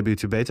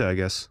MW2 beta, I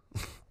guess.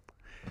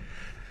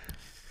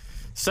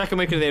 Second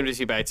week of the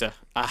MW2 beta.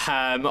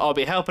 I'll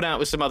be helping out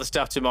with some other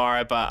stuff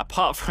tomorrow, but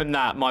apart from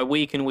that, my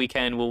week and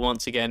weekend will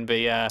once again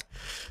be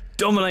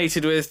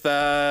dominated with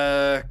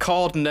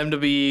COD and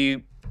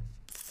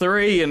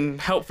MW3,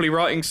 and hopefully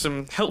writing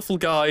some helpful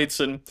guides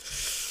and,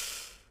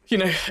 you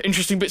know,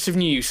 interesting bits of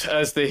news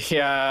as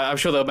I'm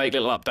sure they'll make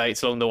little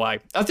updates along the way.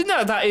 I think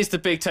that is the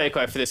big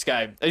takeaway for this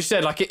game. As you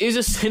said, like, it is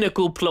a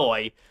cynical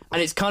ploy,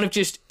 and it's kind of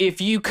just, if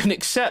you can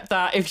accept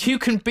that, if you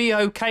can be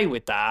okay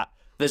with that,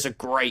 there's a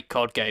great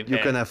COD game here.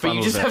 You can have fun but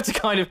you just have to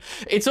kind of,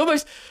 it's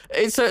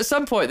at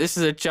some point, this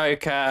is a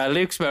joke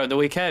Luke's made on the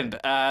weekend,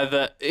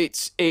 that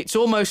it's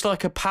almost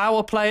like a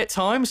power play at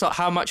times, like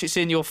how much it's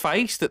in your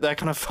face that they're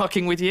kind of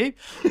fucking with you.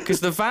 Because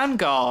the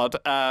Vanguard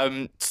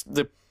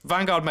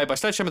made by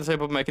Sledgehammer, the same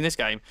people making this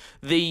game,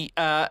 they've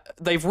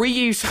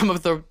reused some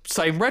of the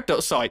same Red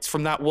Dot sites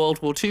from that World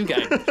War II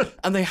game,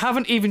 and they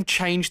haven't even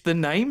changed the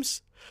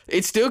names.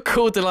 It's still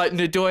called the like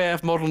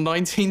Nadoyev Model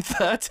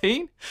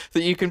 1913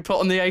 that you can put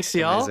on the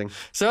ACR. Amazing.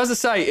 So as I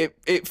say,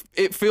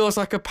 it feels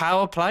like a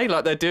power play,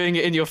 like they're doing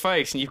it in your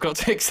face, and you've got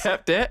to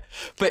accept it.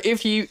 But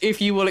if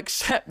you will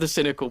accept the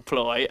cynical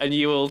ploy and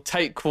you will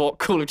take what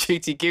Call of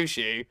Duty gives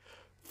you,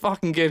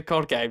 fucking good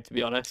COD game, to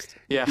be honest.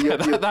 Yeah,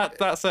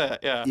 that's it.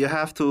 Yeah. You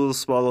have to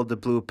swallow the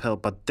blue pill,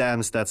 but damn,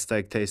 is that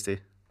steak tasty.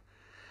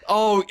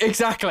 Oh,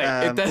 exactly.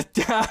 Damn,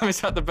 is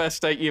that the best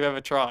steak you've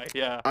ever tried?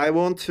 Yeah. I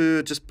want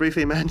to just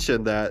briefly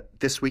mention that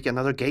this week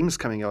another game is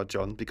coming out,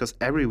 John, because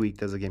every week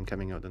there's a game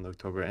coming out in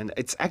October. And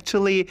it's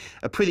actually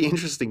a pretty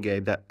interesting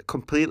game that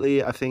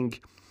completely, I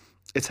think,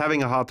 it's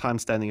having a hard time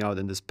standing out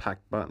in this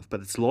packed month.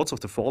 But it's Lords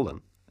of the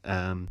Fallen.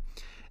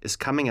 It's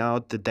coming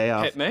out the day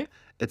after. Hit me.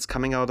 It's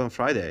coming out on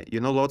Friday. You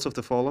know Lords of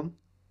the Fallen?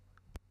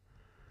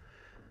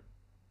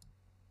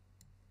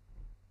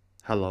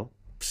 Hello?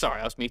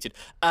 Sorry, I was muted.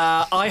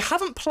 I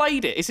haven't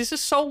played it. Is this a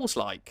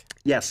Souls-like?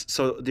 Yes.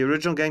 So the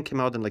original game came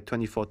out in like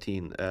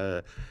 2014.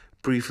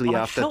 Briefly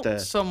after I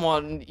helped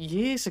someone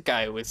years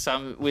ago with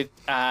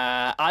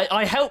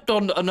I helped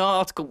on an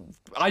article.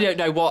 I don't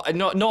know what.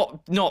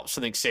 Not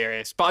something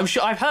serious, but I'm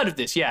sure I've heard of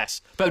this.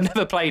 Yes, but I've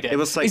never played it. It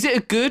was like, is it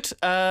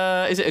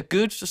a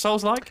good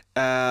Souls-like?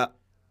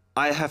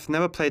 I have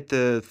never played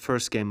the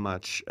first game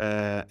much.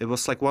 It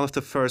was like one of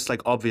the first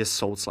like obvious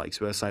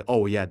Souls-likes where it's like,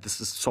 oh yeah, this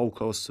is so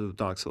close to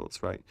Dark Souls,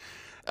 right?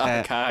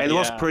 Okay, and it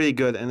was pretty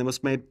good, and it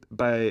was made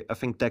by, I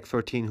think, Deck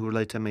 13, who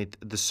later made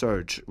The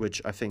Surge,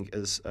 which I think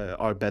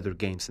are better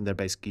games, and they're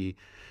basically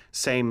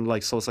same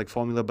like Souls-like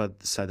formula,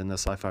 but set in a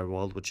sci-fi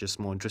world, which is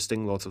more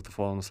interesting. Lords of the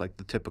Fallen is like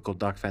the typical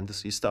dark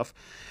fantasy stuff,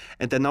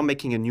 and they're now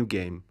making a new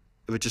game,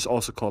 which is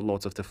also called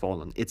Lords of the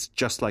Fallen. It's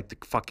just like the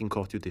fucking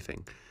Call of Duty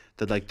thing.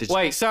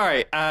 Wait,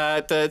 sorry.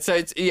 So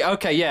it's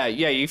okay. Yeah.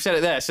 You've said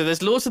it there. So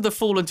there's Lords of the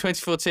Fallen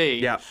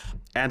 2014. Yeah,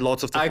 and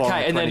Lords of the Fallen.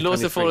 Okay, and then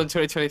Lords of the Fallen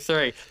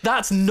 2023.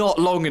 That's not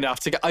long enough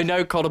to get. I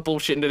know COD are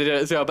bullshit and they did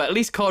it as well, but at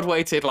least COD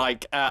waited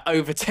like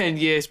over 10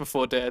 years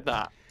before doing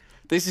that.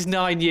 This is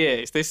 9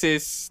 years. This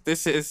is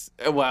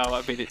well.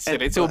 I mean,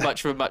 it's all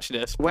much for a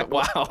muchness. But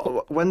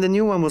wow. When the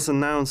new one was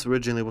announced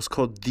originally, it was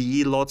called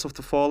The Lords of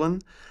the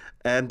Fallen,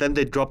 and then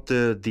they dropped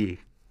the D.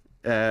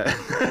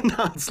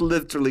 No, it's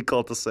literally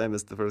called the same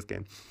as the first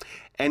game.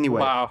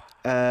 Anyway, Wow.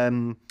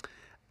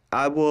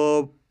 I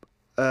will.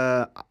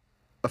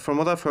 From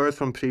what I've heard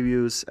from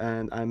previews,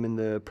 and I'm in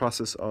the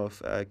process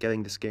of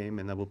getting this game,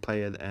 and I will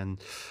play it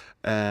and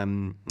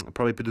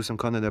probably produce some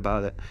content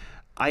about it.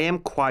 I am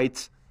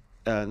quite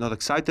not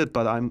excited,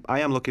 but I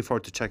am looking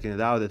forward to checking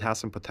it out. It has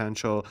some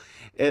potential.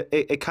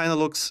 It kind of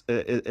looks.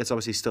 It's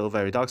obviously still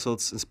very Dark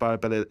Souls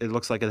inspired, but it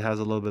looks like it has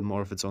a little bit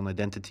more of its own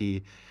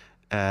identity.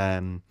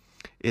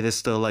 It is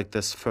still like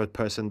this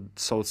third-person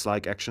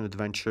Souls-like action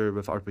adventure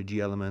with RPG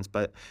elements,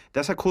 but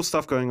there's like cool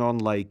stuff going on.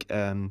 Like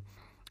in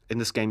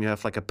this game, you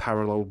have like a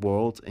parallel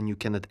world, and you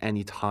can at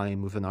any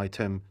time with an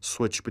item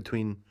switch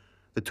between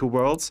the two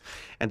worlds.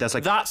 And that's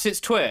like That's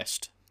its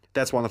twist.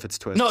 that's one of its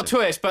twists. Not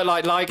twist, but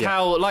like Yeah.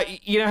 how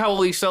you know how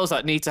all these Souls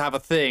like need to have a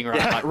thing, right?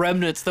 Yeah. Like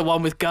Remnant's the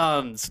one with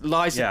guns,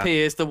 Lies Yeah. of P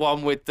is the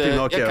one with the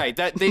Pinocchio.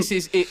 okay. This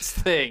is its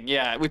thing,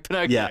 yeah. With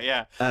Pinocchio,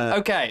 Yeah. yeah.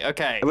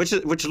 Okay.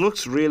 Which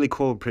looks really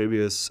cool in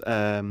previews.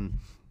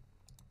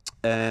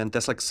 And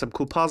there's like some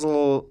cool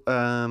puzzle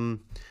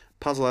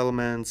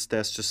elements.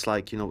 There's just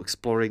like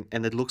exploring,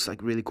 and it looks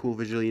like really cool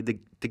visually.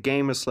 The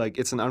game is like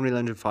it's an Unreal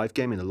Engine 5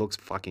 game, and it looks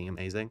fucking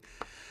amazing.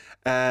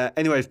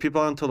 Anyway, if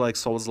people are into like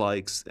Souls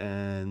likes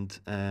and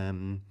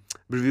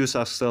reviews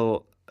are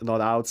still not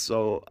out,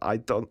 so I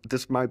don't.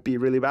 This might be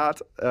really bad.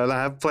 I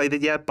haven't played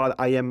it yet, but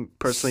I am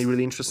personally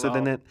really interested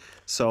in Wow. it.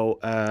 So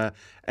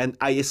and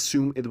I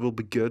assume it will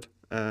be good.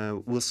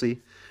 We'll see.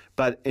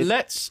 But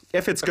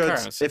if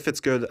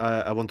it's good,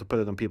 I want to put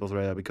it on people's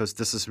radar because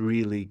this is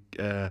really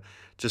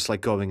just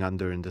like going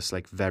under in this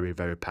like very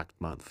very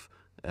packed month.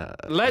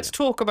 Let's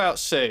talk about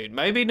soon.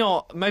 Maybe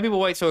not. Maybe we'll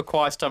wait till a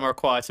quieter time or a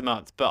quieter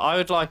month. But I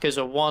would like as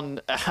a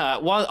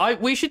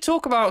we should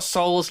talk about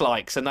Souls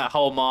likes and that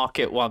whole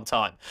market one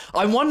time.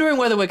 I'm wondering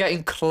whether we're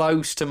getting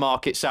close to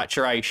market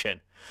saturation.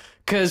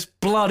 Because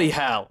bloody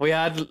hell, we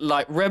had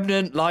like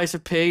Remnant, Lies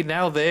of P,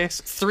 now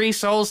this 3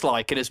 Souls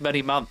like in as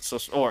many months,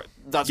 or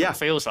that's what it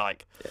feels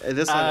like. It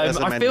is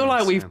I feel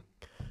like we've.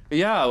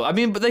 Yeah, I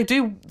mean, but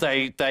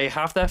they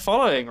have their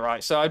following,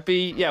 right? So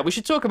we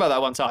should talk about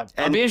that one time.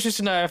 I'd be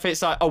interested to know if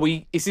it's like,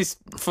 is this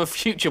for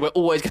future? We're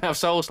always gonna have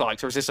Souls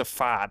likes, or is this a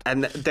fad?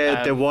 And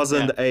there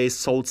wasn't a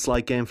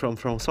Souls-like game from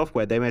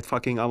Software. They made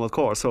fucking Armored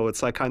Core, so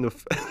it's like kind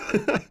of.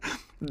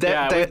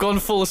 We've gone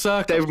full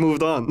circle. They've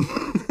moved on.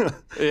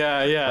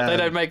 Yeah. They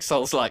don't make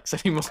Souls likes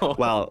anymore.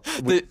 Well,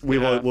 we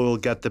will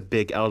get the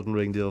big Elden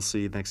Ring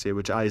DLC next year,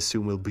 which I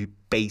assume will be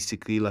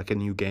basically like a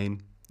new game.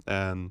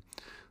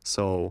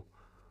 So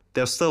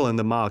they're still in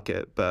the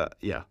market, but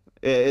yeah,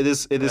 it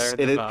is.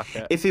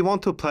 Market.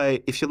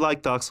 If you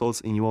like Dark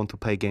Souls and you want to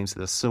play games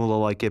that are similar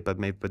like it, but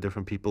maybe by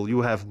different people,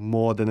 you have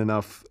more than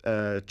enough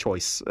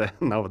choice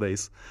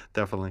nowadays.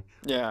 Definitely.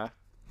 Yeah.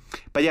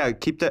 But yeah,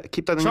 keep that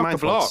in mind,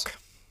 folks. Chock-a-block.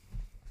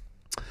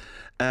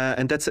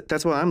 And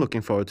that's what I'm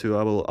looking forward to.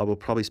 I will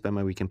probably spend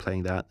my weekend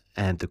playing that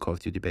and the Call of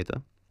Duty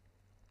beta.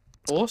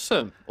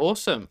 Awesome.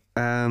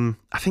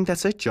 I think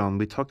that's it, John.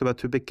 We talked about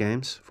 2 big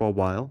games for a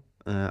while.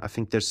 I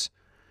think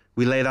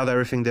we laid out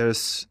everything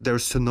there's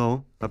to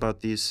know about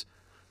these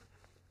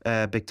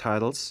big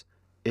titles.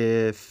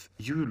 If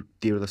you,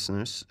 dear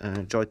listeners,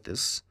 enjoyed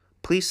this,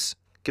 please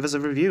give us a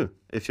review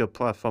if your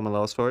platform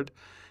allows for it.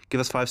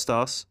 Give us 5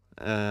 stars.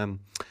 It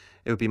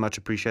would be much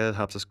appreciated. It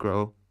helps us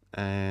grow.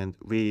 And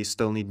we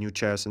still need new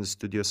chairs in the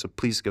studio, so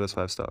please give us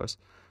 5 stars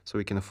so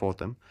we can afford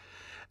them.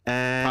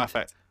 And,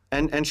 Perfect.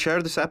 And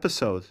share this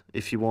episode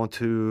if you want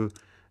to.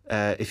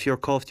 If you're a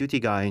Call of Duty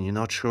guy and you're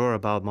not sure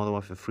about Modern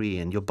Warfare 3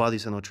 and your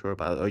buddies are not sure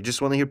about it, or you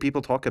just want to hear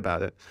people talk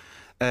about it,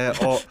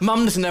 or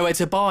Mum doesn't know where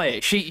to buy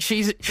it. She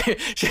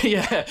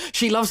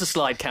loves a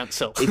slide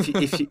cancel.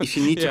 if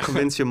you need to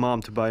convince your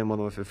mom to buy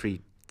Modern Warfare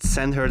 3,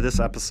 send her this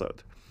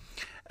episode.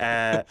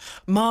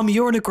 Mum,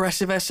 you're an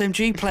aggressive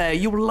SMG player.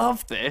 You'll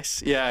love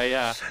this.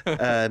 Yeah.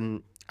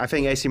 I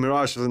think AC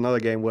Mirage is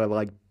another game where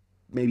like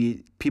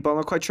maybe people are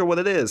not quite sure what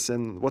it is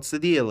and what's the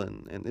deal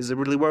and is it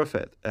really worth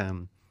it.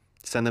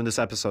 Send them this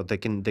episode. They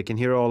can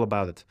hear all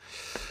about it.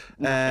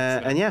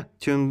 And yeah,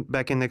 tune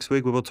back in next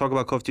week. We will talk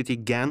about Call of Duty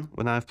again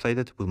when I've played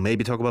it. We'll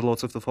maybe talk about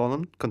Lords of the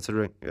Fallen,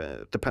 considering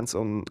depends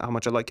on how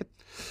much I like it.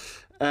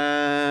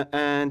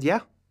 And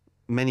yeah,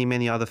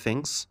 many other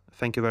things.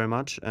 Thank you very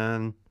much,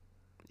 and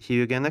see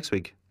you again next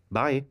week.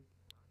 Bye.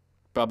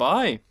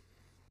 Bye-bye.